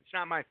 Yeah, it's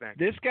not my thing.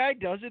 This guy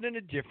does it in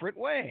a different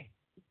way.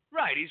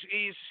 Right.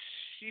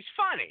 He's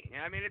funny.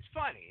 I mean, it's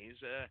funny.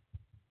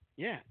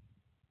 Yeah.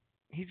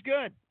 He's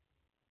good.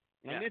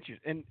 Yeah. I'm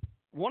interested. And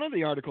one of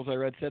the articles I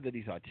read said that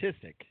he's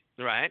autistic.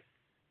 Right.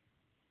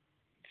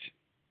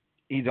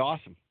 He's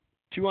awesome.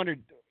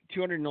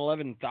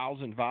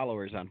 211,000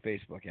 followers on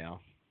Facebook,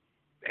 Al.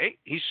 Hey,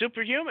 he's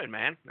superhuman,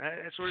 man.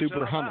 That's what it's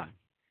all humming. about.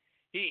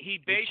 He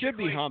basically should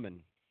be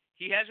humming.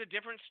 He has a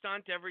different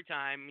stunt every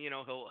time.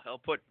 He'll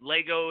put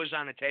Legos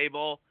on a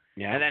table,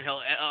 and then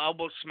he'll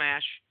elbow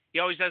smash. He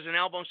always does an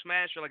elbow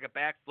smash or like a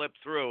backflip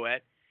through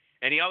it,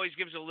 and he always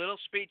gives a little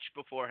speech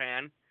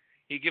beforehand.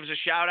 He gives a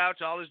shout out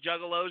to all his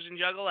juggalos and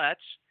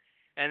juggalettes,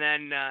 and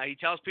then he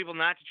tells people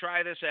not to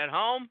try this at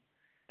home.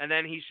 And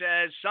then he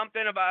says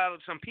something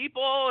about some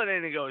people, and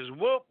then he goes,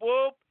 whoop,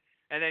 whoop.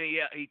 And then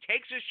he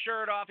takes his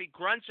shirt off. He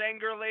grunts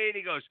angrily, and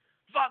he goes,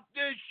 fuck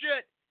this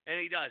shit. And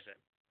he does it.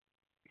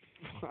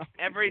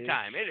 Every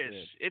time.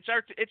 It's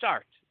art. It's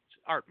art. It's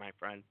art, my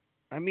friend.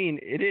 I mean,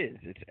 it is.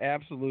 It's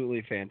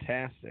absolutely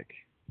fantastic.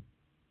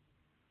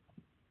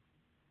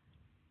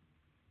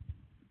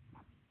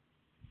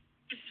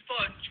 This is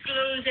for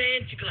juggalos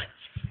and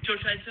juggalettes.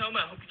 George Hyde's home.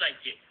 I hope you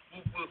like it.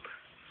 Whoop, whoop.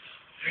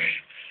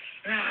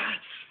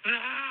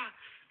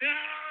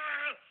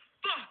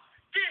 Fuck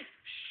this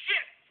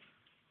shit.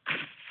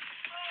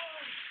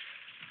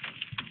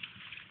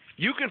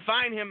 You can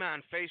find him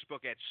on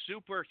Facebook at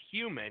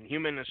Superhuman.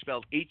 Human is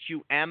spelled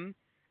Humman.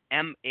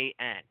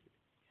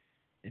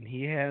 And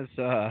he has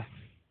that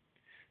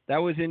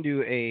was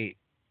into a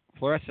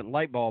fluorescent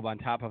light bulb on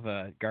top of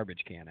a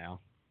garbage can,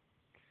 Al.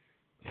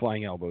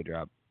 Flying elbow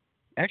drop.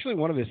 Actually,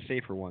 one of his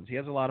safer ones. He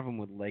has a lot of them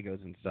with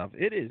Legos and stuff.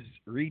 It is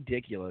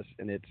ridiculous,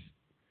 and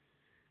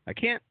I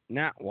can't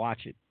not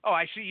watch it. Oh,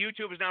 I see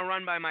YouTube is now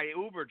run by my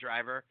Uber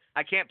driver.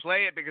 I can't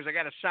play it because I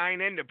got to sign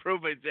in to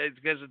prove it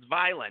because it's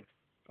violent.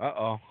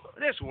 Uh-oh.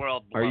 This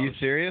world blows. Are you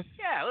serious?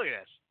 Yeah, look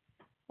at this.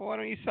 Well, why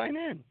don't you sign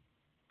in?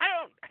 I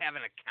don't have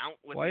an account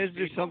with Why is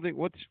there people. something?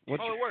 What's it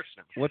works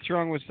now. What's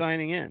wrong with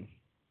signing in?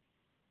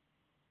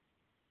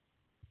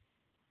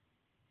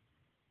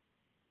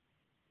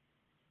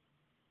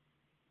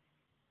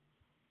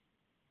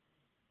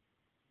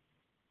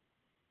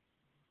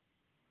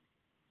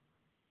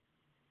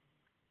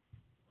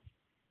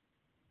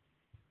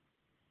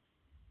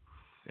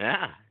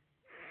 Yeah.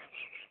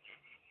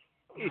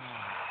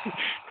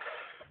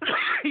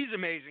 He's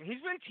amazing.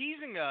 He's been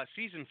teasing a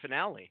season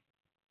finale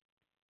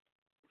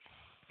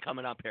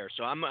coming up here,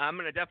 so I'm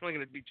definitely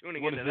gonna be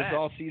tuning into that. What is this,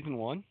 all season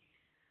 1?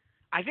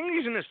 I think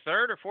he's in his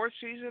 3rd or 4th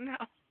season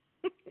now.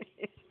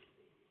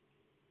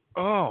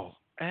 Oh,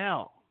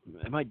 Al,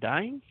 am I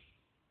dying?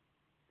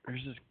 Or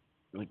is this?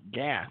 Like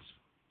gas.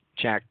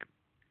 Check.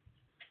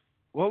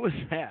 What was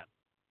that?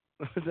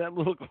 Was that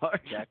little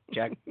Clark?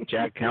 Check.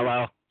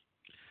 Hello.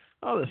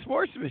 Oh, the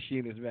sports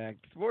machine is back.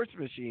 Sports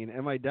machine.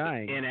 Am I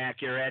dying?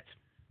 Inaccurate.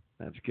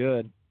 That's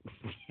good.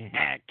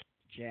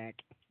 Jack.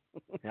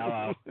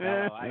 Hello.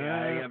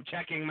 I am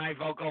checking my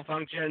vocal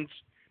functions.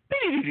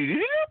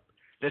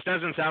 This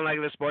doesn't sound like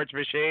the sports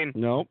machine.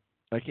 Nope.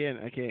 I can't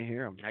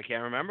hear him. I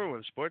can't remember where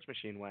the sports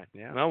machine went.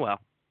 Yeah. Oh well.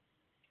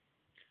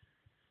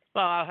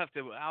 Well, I'll have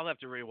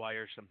to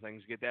rewire some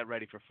things, get that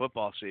ready for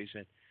football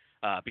season,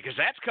 because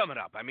that's coming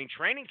up. I mean,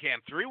 training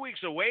camp 3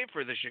 weeks away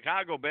for the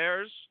Chicago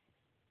Bears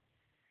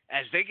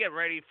as they get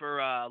ready for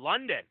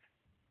London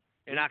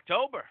in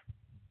October.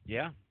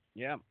 Yeah.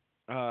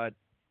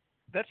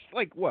 That's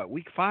like what,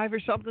 week 5 or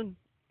something,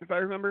 if I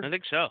remember. I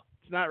think so.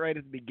 It's not right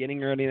at the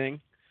beginning or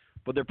anything,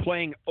 but they're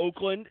playing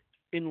Oakland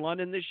in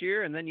London this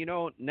year, and then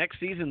next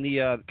season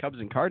the Cubs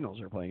and Cardinals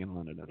are playing in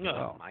London as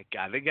well. Oh my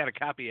God, they got to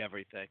copy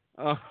everything.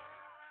 Oh.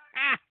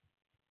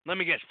 Let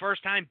me guess.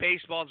 First time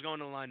baseball's going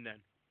to London.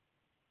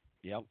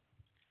 Yep.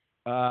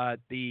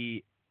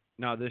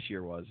 This year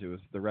it was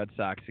the Red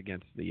Sox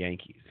against the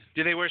Yankees.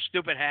 Do they wear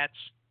stupid hats?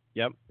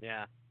 Yep.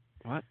 Yeah.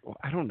 What? Well,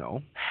 I don't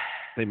know.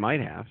 They might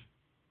have.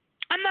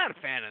 I'm not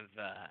a fan of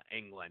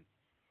England.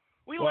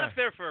 We Why? left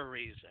there for a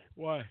reason.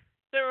 Why?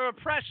 They're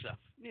oppressive.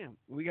 Yeah,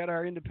 we got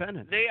our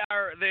independence. They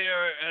are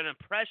an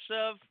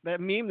oppressive. That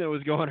meme that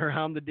was going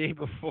around the day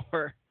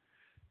before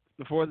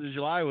the 4th of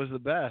July was the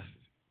best.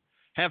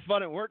 Have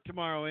fun at work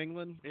tomorrow,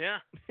 England. Yeah.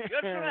 Good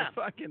for them.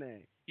 Fucking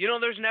A.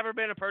 There's never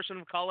been a person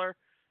of color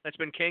that's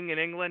been king in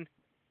England.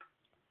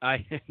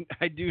 I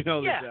do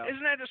know Yeah, that.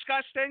 isn't that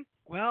disgusting?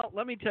 Well,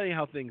 let me tell you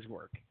how things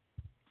work.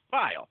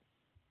 Vile.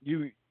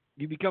 You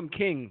become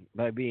king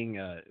by being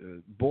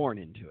born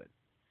into it.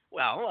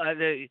 Well,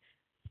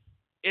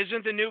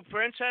 isn't the new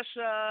princess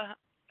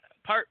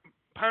part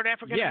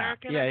African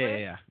American?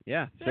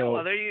 Yeah. So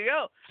well, there you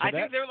go. So I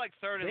think they're like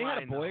third in they line.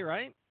 They had a boy, though.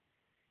 right?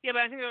 Yeah,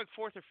 but I think they're like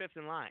 4th or 5th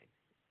in line,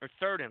 or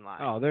 3rd in line.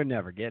 Oh, they're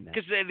never getting it.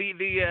 Because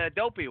the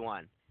dopey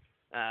one.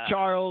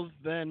 Charles,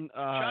 then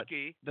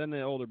Chucky, then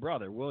the older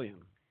brother,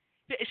 William.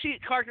 See,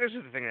 Clark, this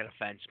is the thing that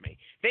offends me.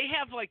 They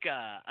have like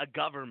a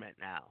government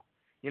now.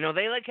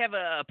 They like have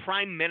a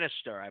prime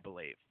minister, I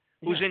believe,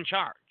 who's in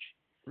charge.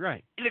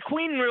 Right. The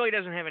Queen really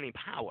doesn't have any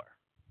power.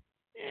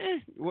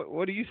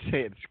 What do you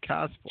say? It's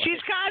cosplay. She's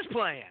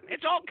cosplaying.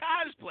 It's all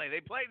cosplay.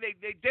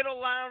 They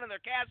diddle around in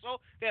their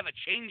castle. They have a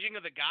changing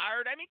of the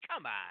guard. I mean,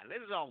 come on.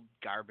 This is all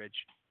garbage.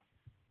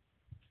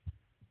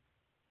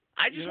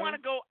 I just want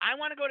to go. I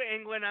want to go to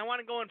England. I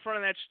want to go in front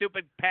of that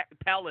stupid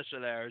palace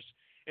of theirs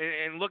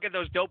and look at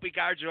those dopey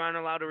guards who aren't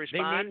allowed to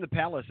respond. They named the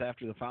palace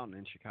after the fountain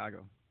in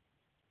Chicago.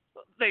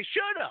 They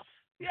should have.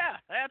 Yeah,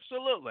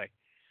 absolutely.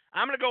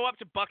 I'm going to go up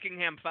to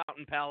Buckingham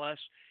Fountain Palace,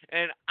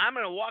 and I'm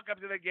going to walk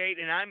up to the gate,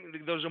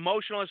 and those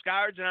emotionalist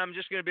guards, and I'm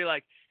just going to be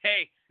like,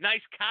 hey,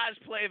 nice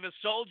cosplay of a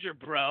soldier,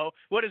 bro.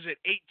 What is it,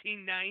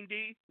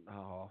 1890?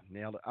 Oh,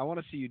 nailed it. I want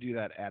to see you do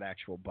that at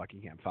actual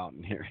Buckingham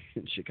Fountain here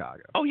in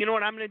Chicago. Oh, you know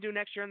what I'm going to do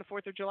next year on the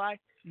 4th of July?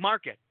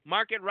 Mark it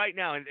right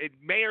now. And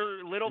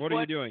Mayor Littlefoot what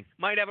are you doing?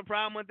 Might have a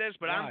problem with this,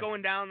 but Why? I'm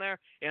going down there,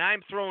 and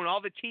I'm throwing all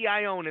the tea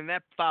I own in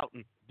that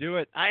fountain. Do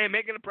it. I am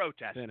making a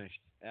protest. Finished.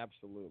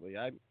 Absolutely.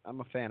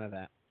 I'm a fan of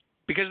that.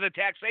 Because the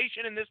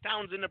taxation in this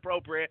town's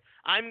inappropriate,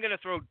 I'm going to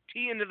throw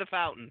tea into the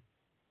fountain.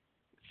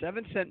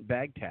 7-cent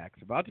bag tax.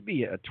 About to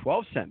be a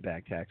 12-cent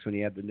bag tax when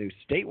you add the new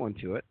state one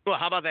to it. Well,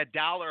 how about that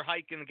 $1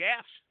 hike in the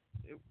gas?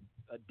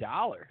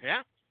 $1.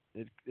 Yeah.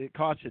 It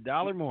costs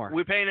 $1 more.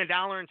 We're paying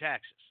 $1 in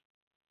taxes.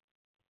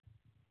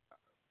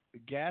 The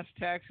gas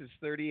tax is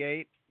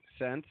 38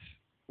 cents.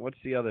 What's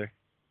the other?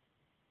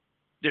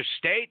 There's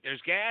state,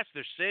 there's gas,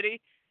 there's city.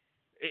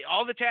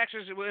 All the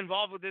taxes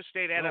involved with this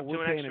state add up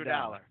to an extra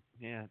 $1.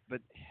 Yeah, but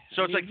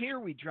so it's like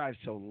here we drive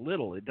so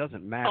little, it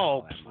doesn't matter.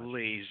 Oh,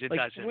 please, it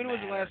doesn't when matter.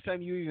 was the last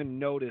time you even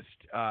noticed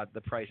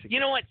the price of gas?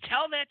 You know what?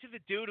 Tell that to the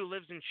dude who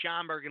lives in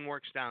Schaumburg and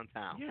works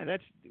downtown. Yeah,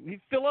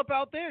 we fill up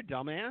out there,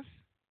 dumbass.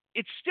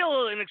 It's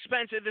still an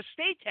expensive. The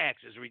state tax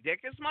is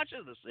ridiculous, as much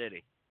as the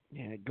city.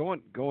 Yeah,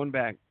 going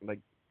back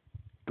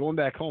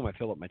home, I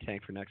fill up my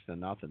tank for next to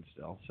nothing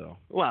still. So.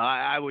 Well,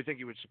 I would think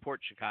you would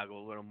support Chicago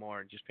a little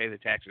more and just pay the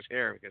taxes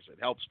here because it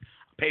helps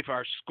pay for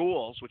our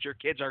schools, which your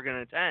kids are going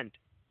to attend.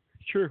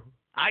 True.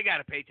 I got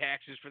to pay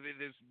taxes for this.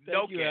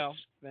 No kids. Al.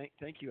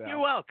 Thank you, Al. You're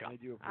welcome. I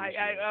do appreciate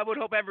it. I would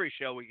hope every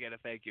show we get a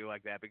thank you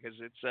like that because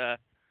it's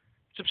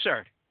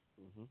absurd.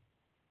 Mm-hmm.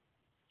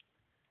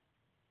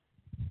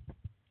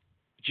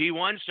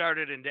 G1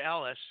 started in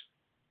Dallas.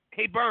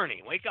 Hey,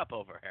 Bernie, wake up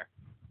over here.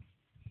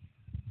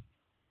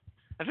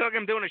 I feel like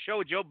I'm doing a show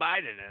with Joe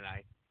Biden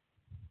tonight.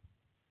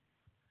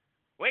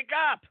 Wake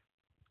up!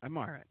 I'm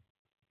all right.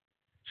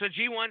 So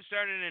G1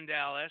 started in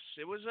Dallas.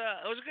 It was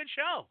a good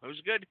show. It was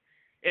good.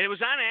 It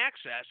was on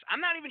Access. I'm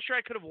not even sure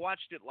I could have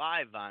watched it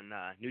live on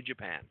New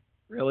Japan.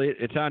 Really?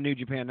 It's on New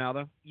Japan now,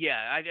 though?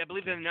 Yeah, I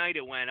believe the night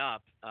it went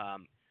up.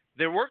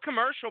 There were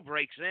commercial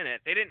breaks in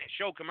it. They didn't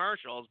show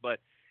commercials, but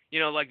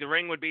like the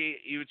ring would be,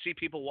 you would see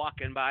people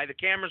walking by. The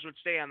cameras would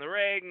stay on the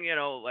ring.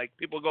 Like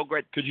people go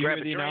grab. Could you grab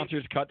hear a the drink.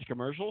 announcers cut to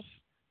commercials?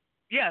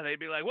 Yeah, they'd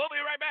be like, "We'll be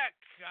right back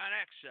on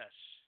Access."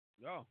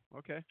 Oh,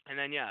 okay. And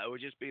then it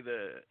would just be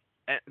the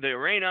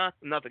arena,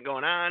 nothing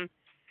going on,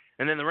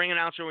 and then the ring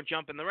announcer would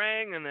jump in the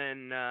ring, and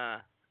then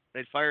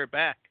they'd fire it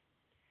back.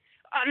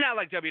 Not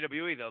like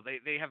WWE though.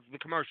 They have the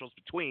commercials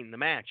between the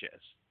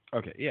matches.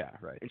 Okay, yeah,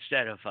 right.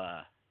 Instead of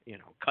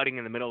cutting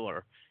in the middle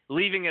or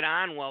leaving it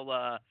on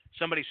while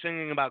somebody's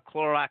singing about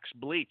Clorox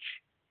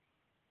bleach.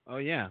 Oh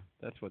yeah,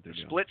 that's what they're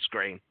doing. Split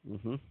screen.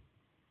 Mhm.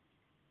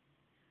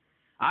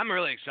 I'm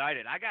really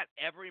excited. I got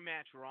every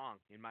match wrong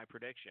in my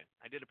prediction.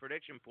 I did a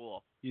prediction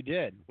pool. You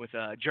did? With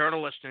a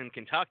journalist in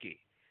Kentucky.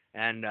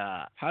 And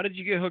how did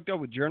you get hooked up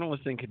with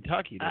journalists in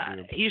Kentucky?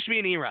 He used to be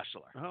an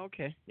e-wrestler. Oh,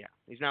 okay. Yeah.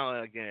 He's now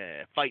like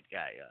a fight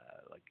guy,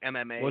 like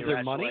MMA, Was there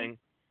wrestling. money?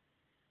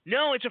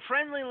 No, it's a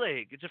friendly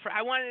league.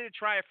 I wanted to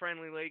try a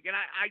friendly league, and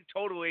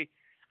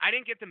I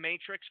didn't get the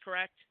matrix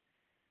correct.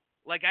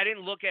 Like, I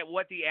didn't look at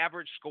what the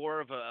average score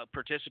of a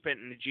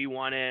participant in the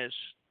G1 is.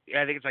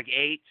 I think it's like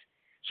 8.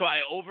 So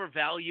I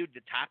overvalued the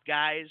top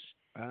guys,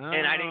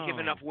 and I didn't give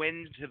enough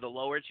wins to the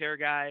lower tier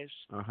guys.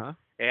 Uh-huh.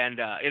 And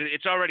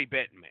it's already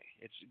bitten me.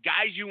 It's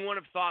guys you wouldn't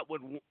have thought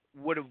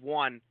would have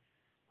won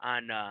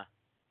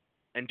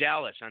in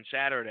Dallas on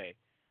Saturday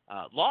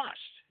lost.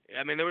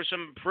 I mean, there were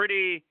some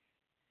pretty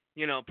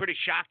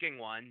shocking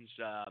ones.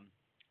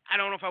 I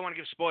don't know if I want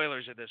to give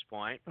spoilers at this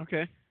point.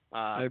 Okay.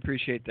 I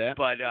appreciate that.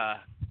 But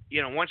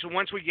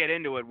once we get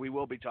into it, we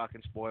will be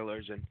talking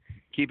spoilers and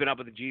keeping up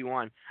with the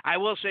G1. I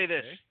will say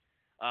this. Okay.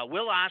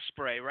 Will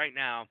Ospreay right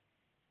now,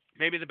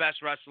 maybe the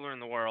best wrestler in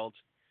the world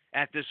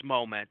at this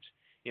moment.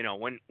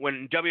 When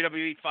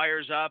WWE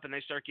fires up and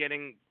they start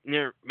getting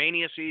near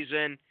Mania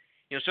season,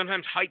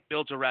 sometimes hype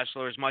builds a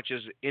wrestler as much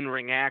as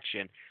in-ring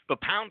action. But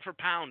pound for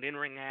pound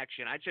in-ring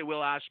action, I'd say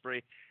Will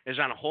Ospreay is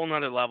on a whole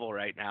nother level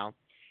right now.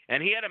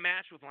 And he had a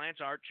match with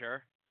Lance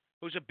Archer,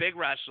 who's a big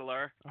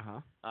wrestler.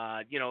 Uh-huh.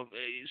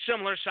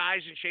 Similar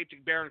size and shape to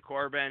Baron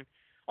Corbin.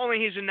 Only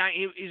he's a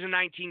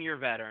 19-year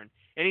veteran.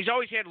 And he's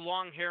always had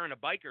long hair and a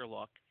biker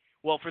look.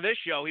 Well, for this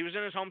show, he was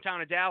in his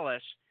hometown of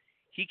Dallas.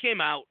 He came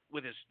out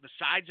with the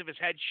sides of his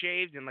head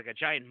shaved and like a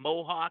giant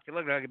mohawk. It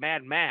looked like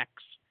Mad Max.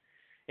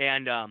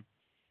 And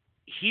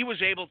he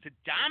was able to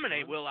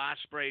dominate Will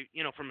Ospreay,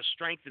 from a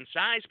strength and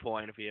size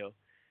point of view.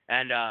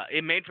 And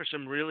it made for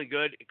some really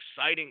good,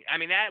 exciting. I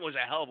mean, that was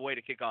a hell of a way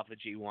to kick off the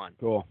G1.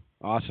 Cool.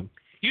 Awesome.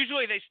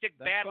 Usually they stick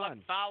That's Bad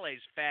fun. Luck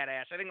Fale's fat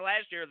ass. I think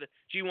last year the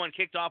G1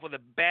 kicked off with a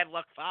Bad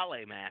Luck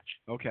Fale match.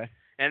 Okay.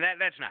 And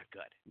that's not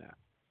good. No.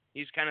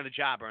 He's kind of the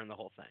jobber in the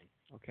whole thing.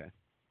 Okay.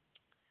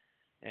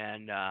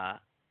 And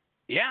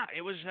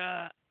it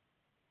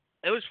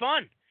was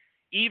fun.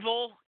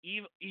 Evil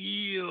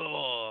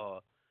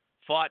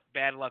fought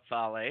Bad Luck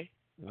Fale.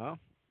 Oh,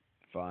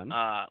 fun.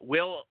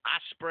 Will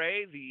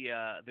Ospreay,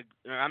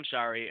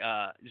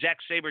 Zack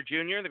Sabre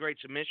Jr., the Great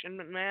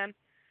Submission Man.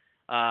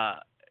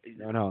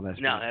 No, that's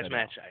Matt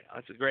Sydal.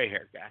 That's a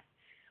gray-haired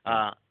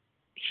guy.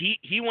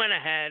 He went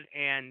ahead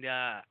and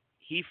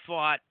he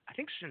fought, I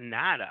think,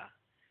 Sonata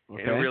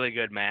in a really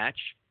good match.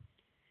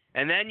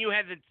 And then you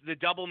had the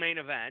double main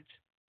event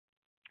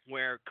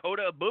where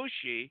Kota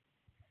Ibushi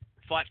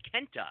fought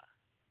Kenta.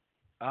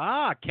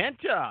 Ah,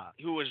 Kenta.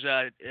 Who was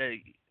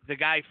the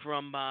guy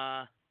from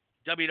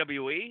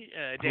WWE.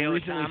 Who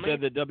recently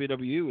said that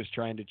WWE was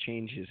trying to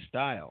change his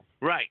style.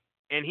 Right.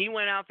 And he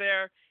went out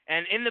there,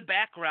 and in the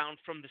background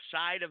from the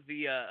side of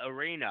the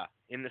arena,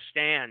 in the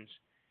stands,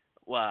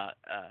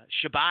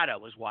 Shibata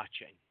was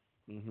watching.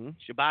 Mm-hmm.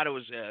 Shibata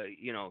was,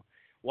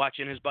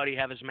 watching his buddy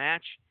have his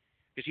match,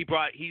 because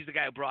he's the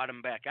guy who brought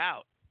him back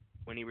out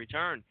when he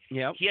returned.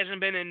 Yep. He hasn't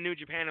been in New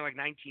Japan in like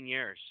 19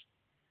 years.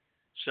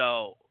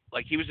 So,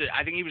 I think he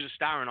was a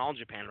star in All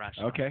Japan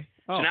Wrestling. Okay.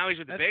 Oh, so now he's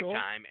with the big cool.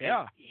 time. And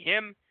yeah.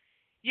 him,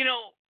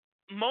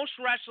 most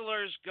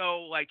wrestlers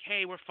go like,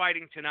 hey, we're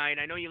fighting tonight.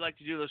 I know you like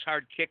to do those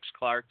hard kicks,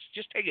 Clark.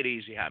 Just take it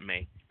easy on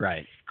me.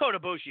 Right. Kota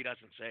Ibushi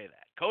doesn't say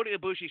that. Kota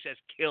Ibushi says,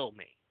 kill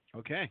me.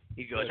 Okay.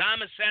 He goes,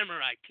 I'm a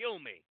samurai, kill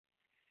me.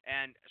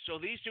 And so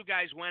these two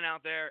guys went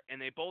out there,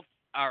 and they both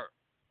are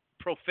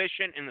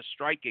proficient in the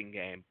striking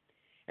game.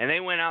 And they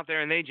went out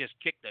there, and they just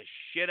kicked the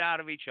shit out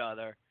of each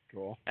other.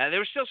 Cool. There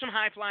were still some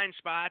high-flying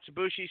spots.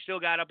 Ibushi still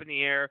got up in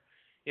the air.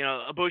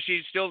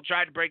 Ibushi still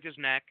tried to break his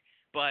neck.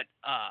 But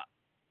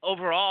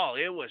overall,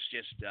 it was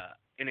just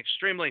an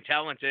extremely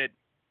talented,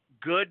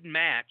 good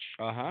match.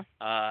 Uh-huh.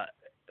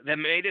 That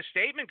made a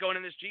statement going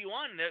in this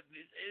G1.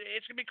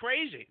 It's going to be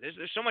crazy.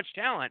 There's so much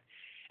talent.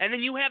 And then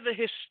you have the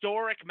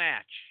historic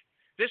match.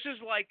 This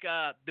is like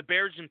the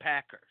Bears and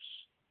Packers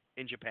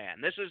in Japan.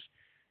 This is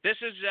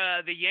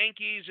the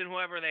Yankees and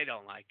whoever they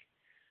don't like.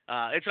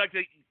 It's like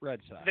the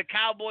Red Sox, the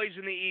Cowboys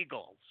and the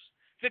Eagles,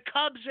 the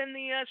Cubs and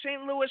the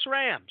St. Louis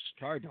Rams,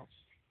 Cardinals.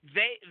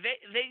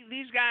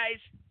 These guys.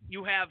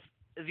 You have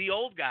the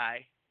old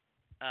guy,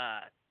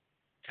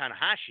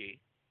 Tanahashi,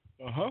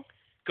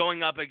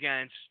 going up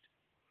against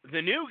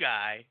the new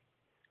guy,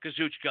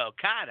 Kazuchika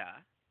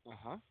Okada,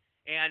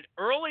 And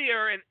early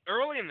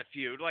in the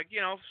feud, like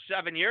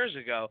 7 years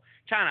ago,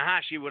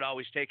 Tanahashi would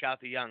always take out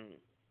the young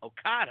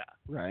Okada.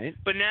 Right.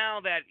 But now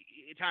that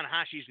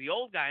Tanahashi's the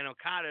old guy and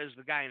Okada is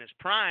the guy in his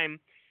prime,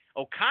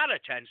 Okada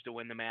tends to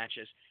win the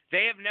matches.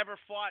 They have never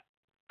fought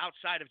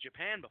outside of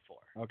Japan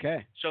before.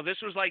 Okay. So this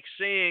was like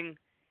seeing,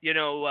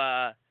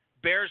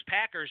 Bears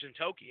Packers in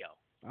Tokyo.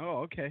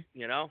 Oh, okay.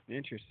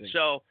 Interesting.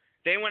 So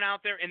they went out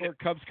there and or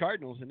Cubs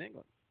Cardinals in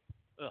England.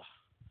 Ugh.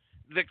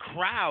 The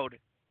crowd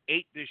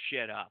ate this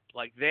shit up.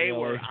 Like they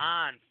were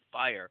on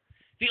fire.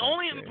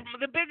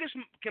 The biggest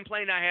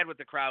complaint I had with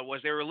the crowd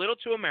was they were a little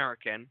too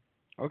American.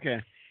 Okay.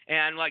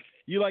 And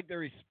you like the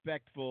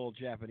respectful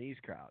Japanese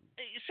crowd.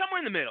 Somewhere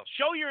in the middle.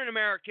 Show you're an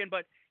American,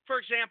 but for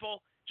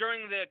example,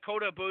 during the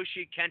Kota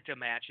Ibushi Kenta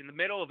match, in the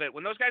middle of it,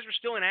 when those guys were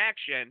still in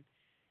action,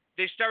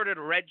 they started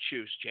a Red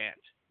Shoes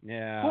chant.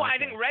 Yeah. I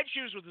think Red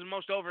Shoes was the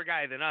most over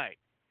guy of the night.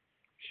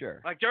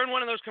 Sure. Like during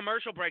one of those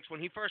commercial breaks when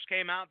he first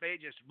came out, they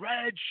just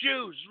Red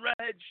Shoes,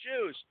 Red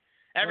Shoes.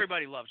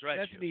 Everybody loves Red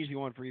Shoes. That's an easy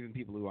one for even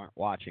people who aren't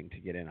watching to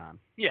get in on.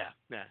 Yeah.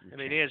 I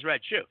mean, he has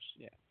Red Shoes.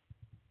 Yeah.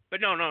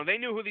 But no, they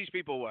knew who these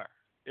people were.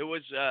 It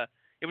was a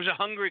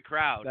hungry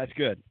crowd. That's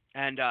good.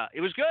 And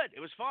it was good. It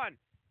was fun.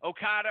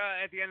 Okada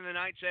at the end of the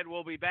night said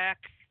we'll be back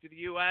to the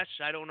U.S.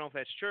 I don't know if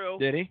that's true.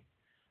 Did he?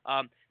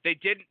 They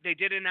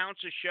did announce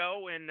a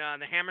show in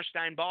the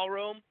Hammerstein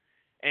Ballroom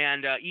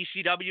and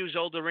ECW's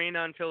old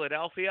arena in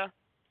Philadelphia.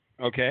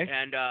 Okay.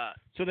 And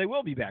so they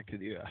will be back to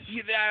the U.S.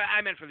 Yeah,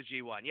 I meant for the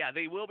G1. Yeah,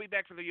 they will be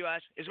back for the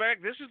U.S. As a matter of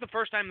fact, this is the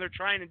first time they're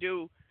trying to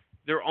do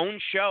their own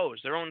shows,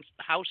 their own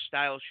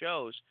house-style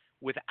shows,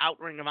 without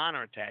Ring of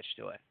Honor attached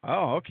to it.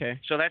 Oh, okay.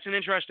 So that's an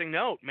interesting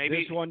note.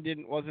 Maybe this one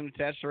wasn't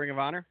attached to Ring of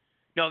Honor?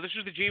 No, this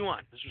was the G1.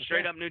 This was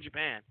straight up New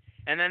Japan.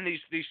 And then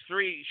these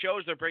 3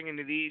 shows they're bringing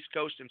to the East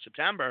Coast in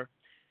September,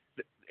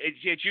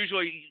 it's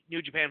usually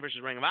New Japan versus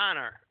Ring of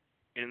Honor.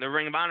 And the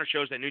Ring of Honor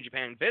shows that New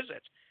Japan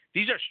visits.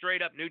 These are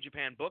straight up New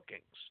Japan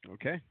bookings.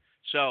 Okay.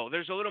 So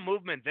there's a little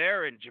movement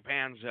there in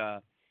Japan's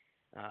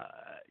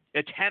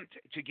attempt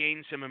to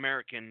gain some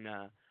American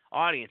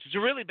audience. It's a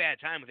really bad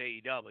time with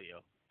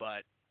AEW,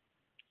 but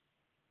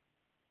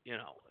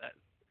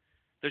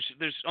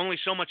there's only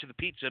so much of the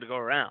pizza to go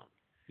around.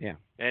 Yeah.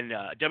 And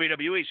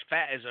WWE's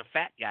is a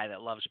fat guy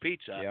that loves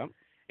pizza. Yeah.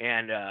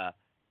 And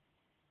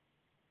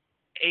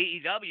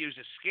AEW is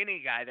a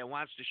skinny guy that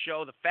wants to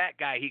show the fat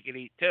guy he can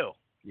eat too.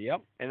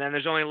 Yep. And then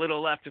there's only a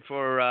little left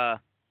for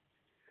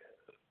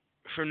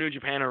New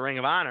Japan or Ring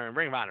of Honor, and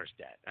Ring of Honor's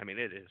dead. I mean,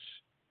 it is.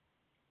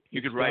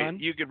 You could write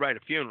a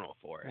funeral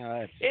for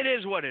it. It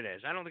is what it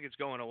is. I don't think it's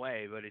going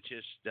away, but it's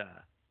just.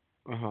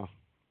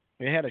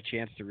 They had a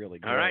chance to really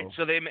grow. All right,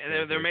 so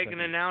they're making an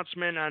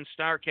announcement on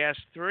Starrcast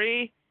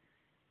 3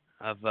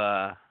 of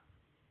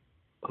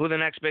who the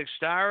next big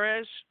star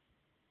is.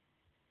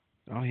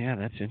 Oh yeah,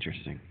 that's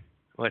interesting.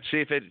 Let's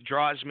see if it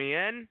draws me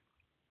in.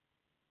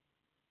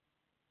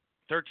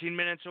 13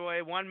 minutes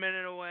away, 1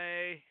 minute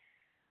away.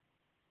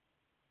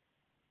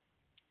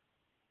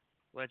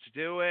 Let's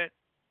do it.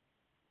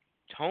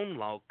 Tone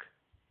Loc.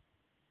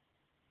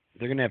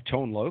 They're going to have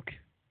Tone Loc?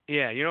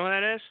 Yeah, you know who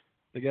that is?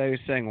 The guy who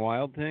sang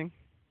Wild Thing?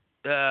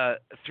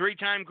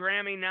 3-time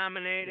Grammy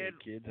nominated.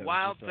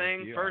 Wild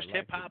Thing, first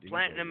hip-hop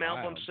platinum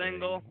album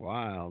single.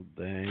 Wild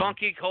Thing.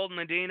 Funky Cold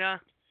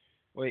Medina.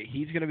 Wait,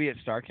 he's going to be at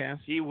Starrcast?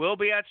 He will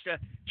be at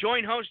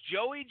join host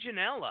Joey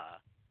Janela.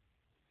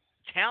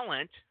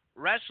 Talent,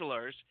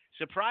 wrestlers,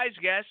 surprise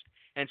guest,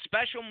 and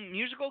special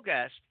musical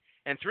guest,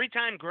 and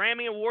 3-time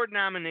Grammy Award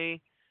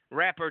nominee,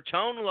 rapper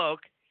Tone Loc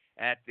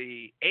at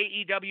the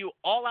AEW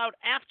All Out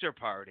After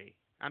Party.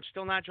 I'm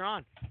still not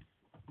drawn.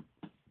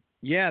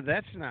 Yeah,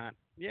 that's not.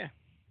 Yeah.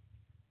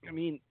 I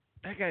mean,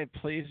 that guy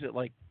plays it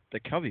like the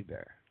Cubby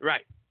Bear.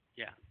 Right.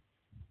 Yeah.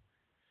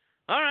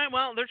 All right,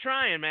 well, they're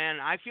trying, man.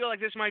 I feel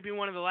like this might be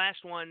one of the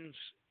last ones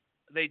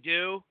they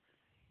do.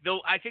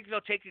 I think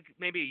they'll take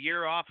maybe a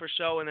year off or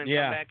so and then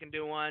come back and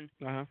do one.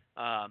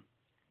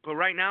 But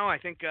right now, I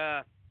think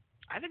they're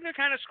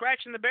kind of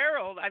scratching the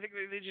barrel. I think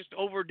they just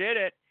overdid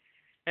it.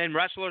 And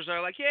wrestlers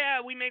are like, yeah,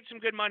 we made some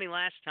good money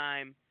last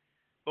time,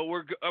 but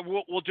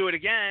we'll do it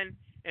again.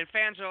 And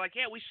fans are like,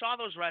 yeah, we saw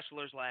those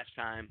wrestlers last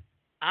time.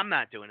 I'm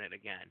not doing it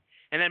again.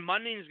 And then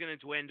money is going to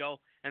dwindle,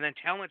 and then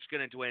talent's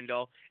going to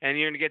dwindle, and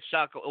you're going to get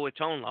stuck with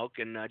Tone Loc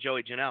and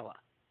Joey Janela.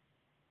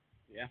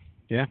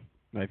 Yeah.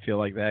 I feel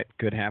like that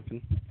could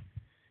happen.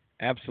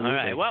 Absolutely.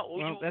 All right.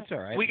 Well, that's all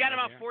right. We got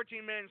about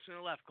 14 minutes to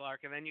the left,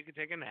 Clark, and then you can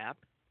take a nap.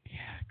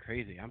 Yeah,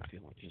 crazy. I'm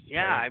feeling just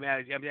I've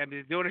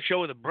been doing a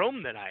show with a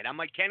broom tonight. I'm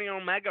like Kenny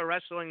Omega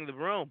wrestling the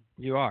broom.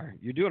 You are.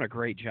 You're doing a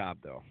great job,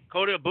 though.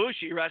 Kota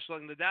Ibushi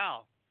wrestling the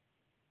doll.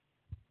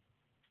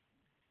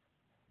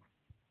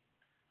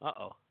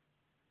 Uh-oh.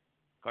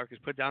 Clark has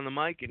put down the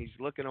mic, and he's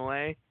looking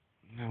away.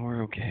 No,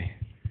 we're okay.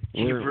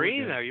 Can you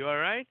breathe? Are you all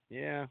right?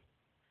 Yeah.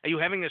 Are you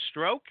having a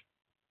stroke?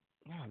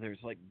 No, there's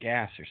like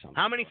gas or something.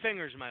 How many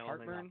fingers am I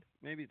holding Heartburn? up?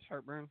 Maybe it's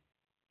heartburn.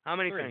 How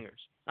many 3. fingers?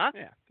 Huh?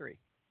 Yeah, 3.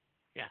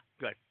 Yeah,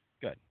 good.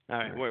 Good. All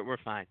right. We're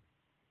fine.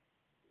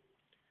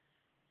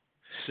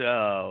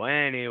 So,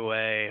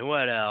 anyway,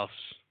 what else?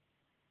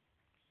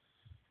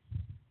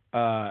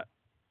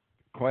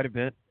 Quite a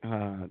bit.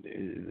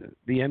 The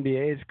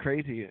NBA is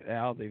crazy,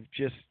 Al. They've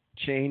just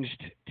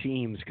changed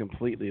teams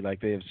completely. Like,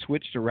 they have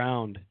switched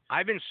around.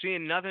 I've been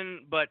seeing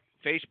nothing but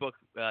Facebook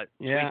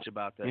tweets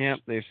about this. Yeah,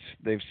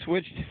 they've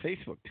switched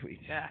Facebook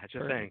tweets. Yeah, it's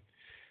a thing.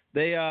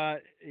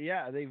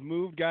 They've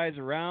moved guys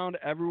around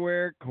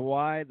everywhere.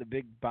 Kawhi, the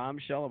big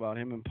bombshell about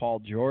him and Paul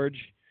George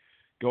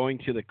going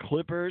to the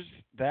Clippers.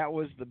 That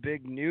was the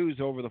big news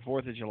over the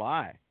 4th of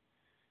July.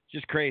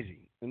 Just crazy.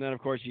 And then,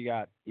 of course, you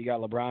got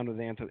LeBron with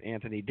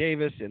Anthony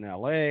Davis in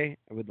L.A.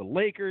 with the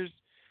Lakers.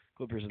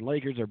 Clippers and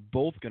Lakers are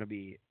both going to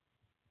be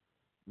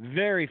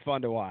very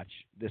fun to watch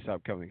this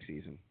upcoming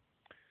season.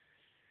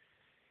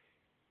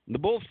 The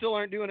Bulls still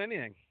aren't doing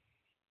anything.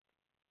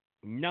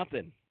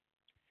 Nothing.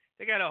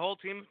 They got a whole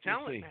team of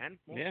talent, man.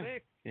 We'll see.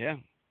 Yeah.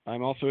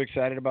 I'm also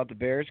excited about the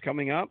Bears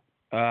coming up.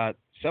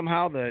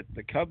 Somehow the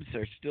Cubs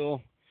are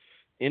still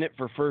in it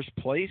for first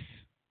place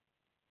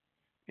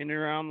in and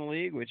around the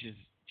league, which is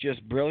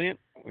just brilliant.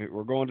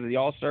 We're going to the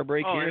All-Star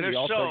break here. The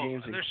All-Star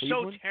games in Cleveland. They're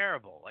so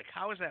terrible. Like,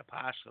 how is that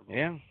possible?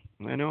 Yeah,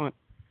 I know it.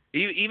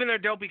 Even their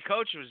dopey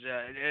coach was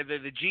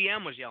the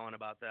GM was yelling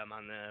about them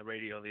on the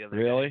radio the other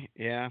day. Really?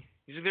 Yeah.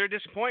 He said they're a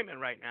disappointment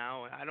right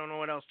now. I don't know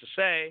what else to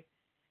say.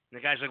 And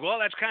the guy's like, well,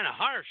 that's kind of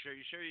harsh. Are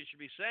you sure you should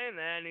be saying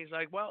that? And he's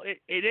like, well, it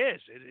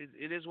is.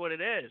 It is what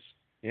it is.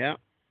 Yeah.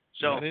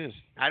 So it is.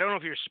 I don't know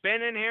if you're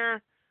spinning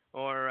here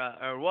or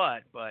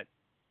what, but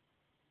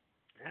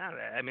yeah,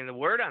 I mean the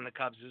word on the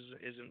Cubs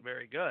isn't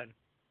very good.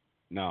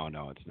 No,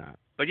 it's not.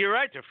 But you're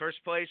right. They're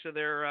first place of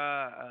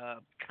their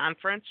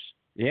conference.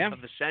 Yeah.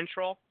 Of the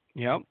Central.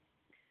 Yep.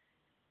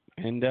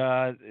 And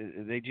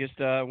they just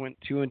went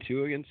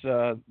 2-2 against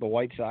the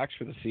White Sox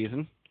for the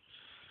season.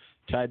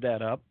 Tied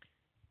that up.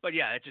 But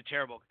yeah, it's a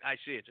terrible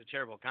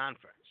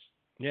conference.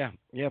 Yeah.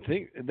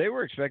 They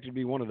were expected to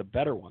be one of the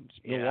better ones.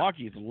 Yeah.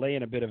 Milwaukee's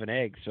laying a bit of an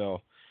egg,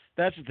 so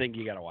that's the thing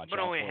you got to watch out for.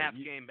 But only a half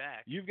game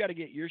back. You've got to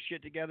get your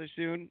shit together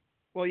soon.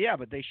 Well, yeah,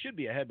 but they should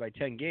be ahead by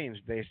 10 games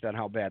based on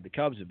how bad the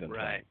Cubs have been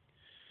playing.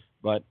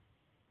 But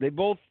they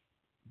both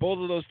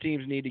of those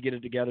teams need to get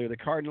it together. The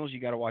Cardinals,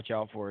 you got to watch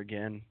out for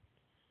again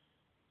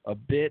a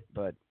bit,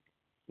 but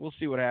we'll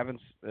see what happens.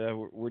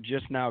 We're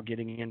just now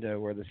getting into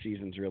where the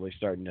season's really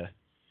starting to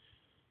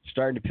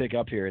pick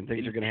up here, and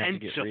things are going to have to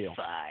get real.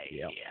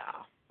 Yeah.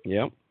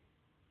 Yep.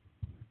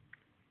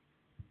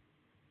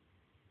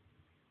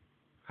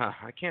 Huh?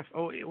 I can't.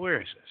 Oh,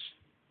 where is this?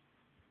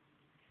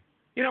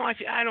 You know, I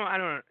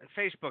don't.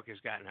 Facebook has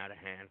gotten out of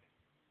hand.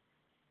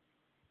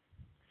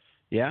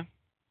 Yeah.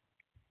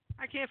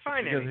 I can't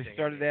find anything. Because they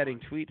started adding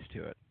tweets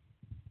to it.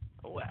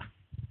 Oh, well.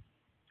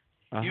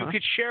 You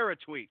could share a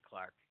tweet,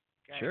 Clark.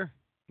 Okay? Sure.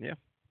 Yeah.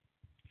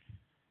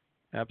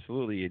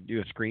 Absolutely. You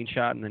do a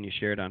screenshot and then you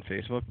share it on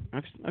Facebook.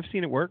 I've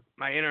seen it work.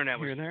 My internet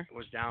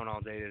was down all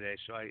day today,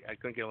 so I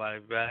couldn't get a lot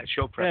of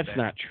show prep. That's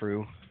not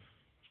true.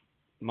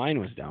 Mine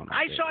was down.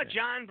 I saw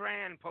John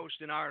Brand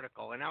post an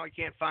article, and now I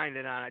can't find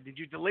it on it. Did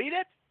you delete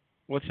it?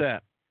 What's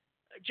that?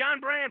 John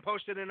Brand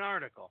posted an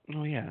article.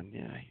 Oh, yeah.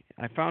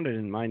 I found it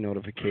in my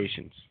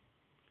notifications.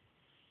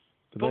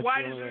 But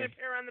why doesn't it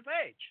appear on the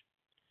page?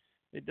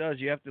 It does.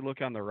 You have to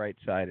look on the right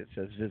side. It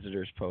says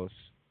visitors posts.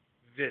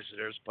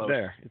 Visitors posts.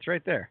 There. It's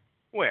right there.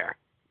 Where?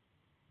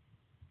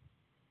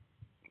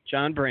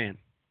 John Brand.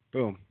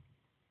 Boom.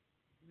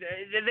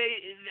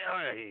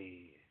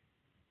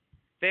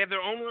 They have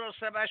their own little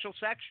special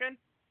section?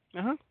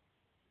 Uh-huh.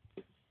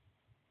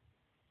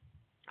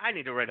 I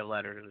need to write a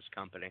letter to this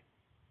company.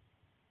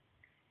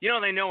 You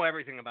know they know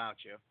everything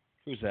about you.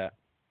 Who's that?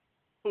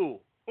 Who?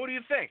 Who do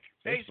you think?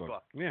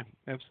 Facebook. Yeah,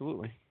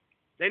 absolutely.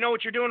 They know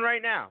what you're doing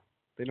right now.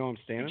 They know I'm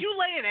standing? Did you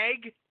lay an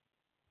egg?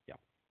 Yeah.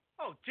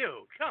 Oh,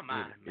 dude, come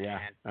on, man. Yeah,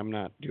 I'm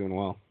not doing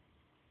well.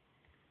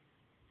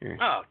 Here.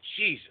 Oh,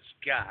 Jesus,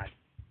 God.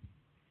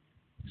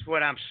 That's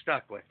what I'm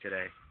stuck with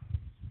today.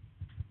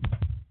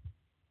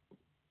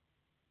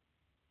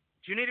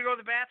 Do you need to go to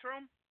the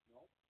bathroom? No.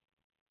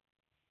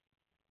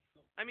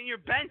 I mean, you're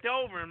bent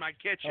over in my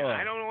kitchen.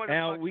 I don't know what the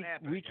fuck's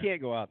happening. We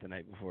can't go out the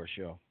night before a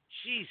show.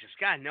 Jesus,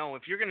 God, no.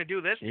 If you're going to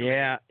do this.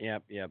 Yeah,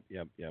 yep.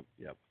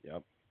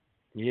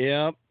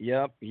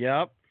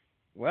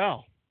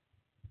 Well,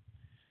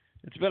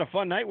 it's been a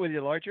fun night with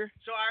you, Larcher.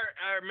 So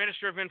our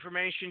Minister of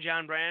Information,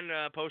 John Brand,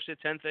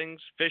 posted 10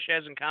 things Fish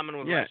has in common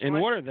with wrestling. Yeah,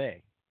 and what are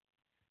they?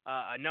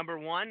 Number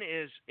one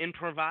is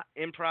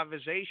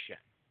improvisation.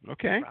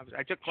 Okay.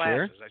 I took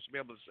classes. Sure. I should be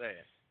able to say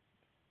it.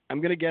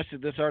 I'm going to guess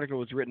that this article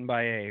was written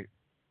by a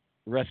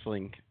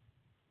wrestling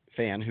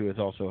fan who is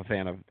also a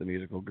fan of the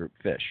musical group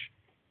Fish.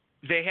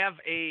 They have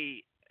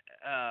a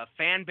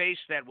fan base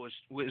that was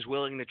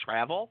willing to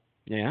travel.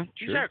 Yeah,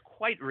 These are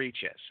quite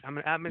reaches.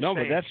 No,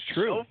 but that's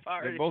true. So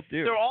far, they both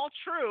do. They're all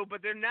true,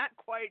 but they're not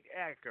quite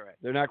accurate.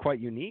 They're not quite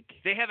unique.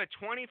 They have a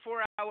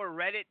 24-hour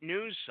Reddit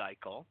news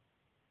cycle.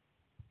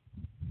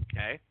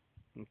 Okay.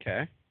 I'm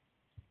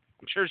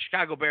sure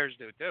Chicago Bears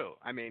do too.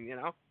 I mean, you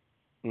know.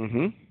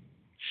 Mm-hmm.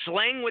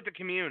 Slang with the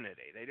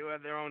community. They do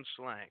have their own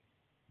slang.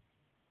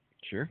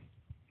 Sure.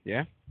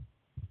 Yeah.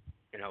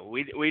 You know,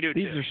 we do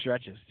These too. are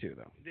stretches too,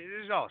 though. This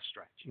is all a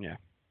stretch. Yeah.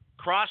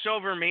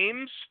 Crossover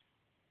memes.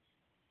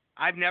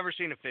 I've never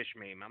seen a fish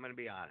meme. I'm going to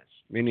be honest.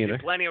 Me neither.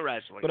 Plenty of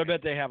wrestling. But I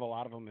bet they have a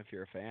lot of them if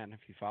you're a fan, if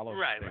you follow.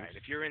 Right. things.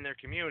 If you're in their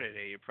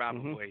community, you're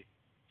probably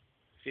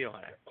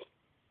feeling it.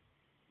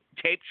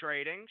 Tape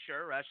trading,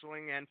 sure.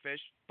 Wrestling and fish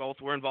both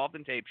were involved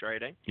in tape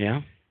trading.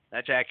 Yeah.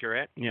 That's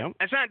accurate. Yeah.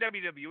 That's not a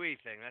WWE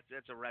thing.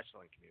 That's a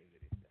wrestling community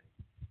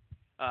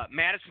thing.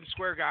 Madison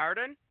Square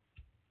Garden.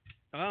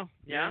 Oh.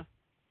 Yeah.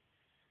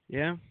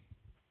 Yeah.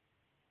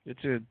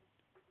 It's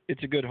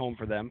a good home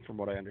for them, from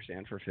what I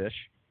understand, for fish.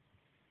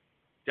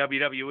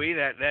 WWE,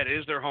 that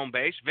is their home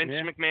base. Vince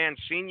Yeah. McMahon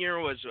Sr.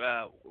 was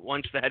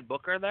once the head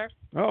booker there.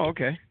 Oh,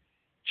 okay.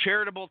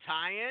 Charitable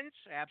tie-ins,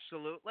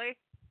 absolutely.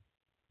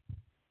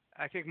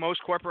 I think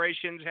most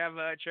corporations have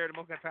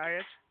charitable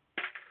tie-ins.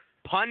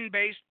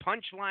 Pun-based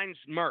punchlines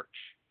merch.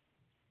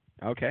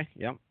 Okay,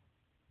 yep.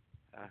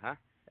 Uh-huh.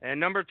 And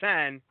number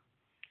 10,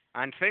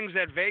 on things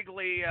that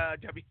vaguely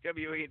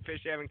WWE and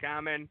fish have in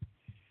common,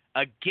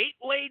 a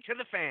gateway to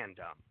the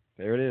fandom.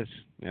 There it is.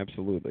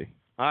 Absolutely.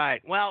 All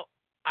right, well,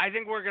 I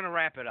think we're going to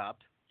wrap it up.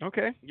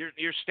 Okay.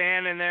 You're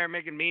standing there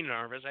making me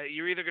nervous.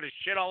 You're either going to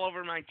shit all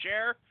over my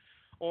chair,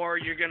 or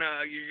you're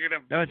gonna.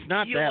 No, it's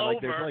not keel that. over.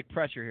 Like there's like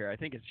pressure here. I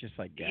think it's just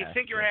like gas. You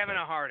think you're having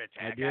a heart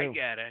attack? I do. I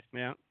get it.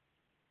 Yeah.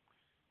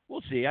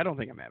 We'll see. I don't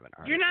think I'm having a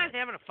heart You're attack. not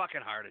having a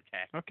fucking heart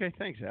attack. Okay,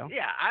 thanks, Al.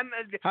 Yeah,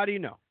 How do you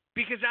know?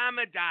 because I'm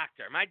a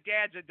doctor. My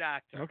dad's a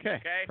doctor. Okay.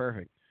 Okay.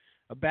 Perfect.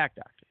 A back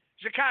doctor.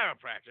 He's a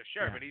chiropractor,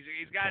 sure, Yeah. but he's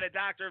got a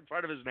doctor in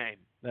front of his name.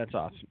 That's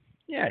awesome.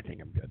 Yeah, I think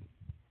I'm good.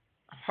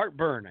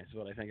 Heartburn is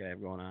what I think I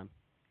have going on.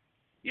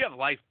 You have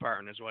life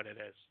burn, is what it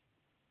is.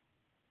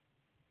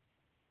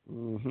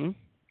 Mm-hmm.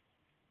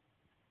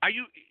 Are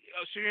you?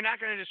 Oh, so you're not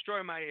going to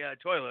destroy my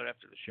toilet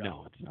after the show?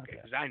 No, it's not that.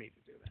 Because I need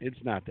to do that.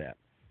 It's not that.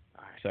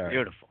 All right. Sorry.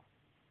 Beautiful.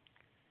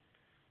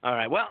 All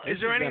right. Well, This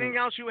is there has been anything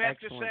else you have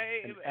to excellent-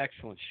 say An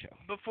excellent show.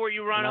 before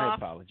you run and off?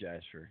 I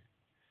apologize for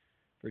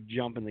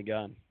jumping the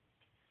gun.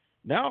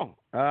 No.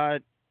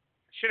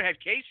 Should have had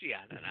Casey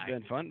on It's tonight.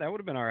 been fun. That would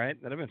have been all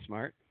right. That'd have been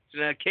smart.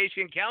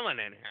 Casey and Kellen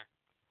in here.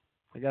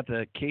 I got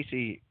the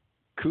Casey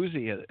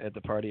koozie at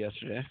the party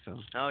yesterday. So.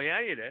 Oh,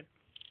 yeah, you did.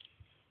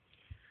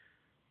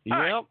 Yep.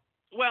 All right.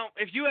 Well,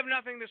 if you have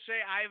nothing to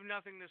say, I have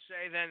nothing to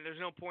say, then there's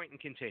no point in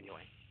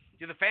continuing.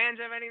 Do the fans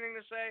have anything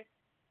to say?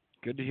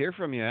 Good to hear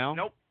from you, Al.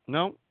 Nope.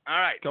 Nope. All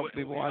right. Couple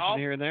people watching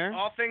here and there.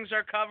 All things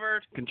are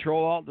covered.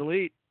 Control Alt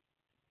Delete.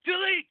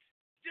 Delete!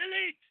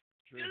 Delete!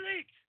 True.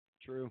 Delete!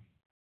 True.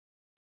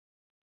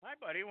 Hi,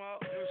 buddy. Well,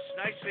 it was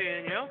nice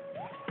seeing you.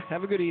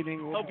 Have a good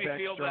evening. We'll Hope be you back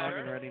feel strong better.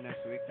 and ready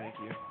next week. Thank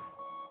you.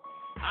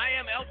 I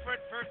am Alfred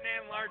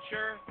Ferdinand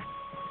Larcher,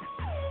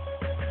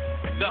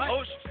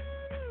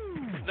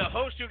 the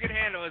host who can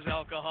handle his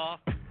alcohol,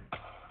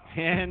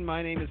 And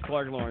my name is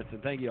Clark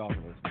Lorensen. Thank you all for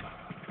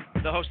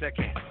listening. the host that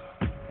can.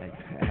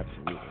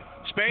 Absolutely.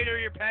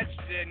 Spader your pets,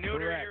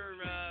 neuter Correct.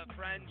 your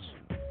friends.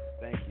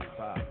 Thank you,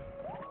 Pop.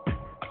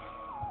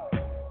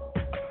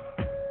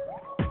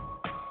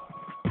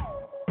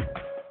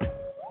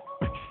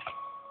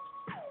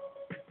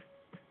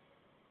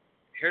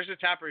 Here's the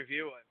top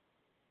review.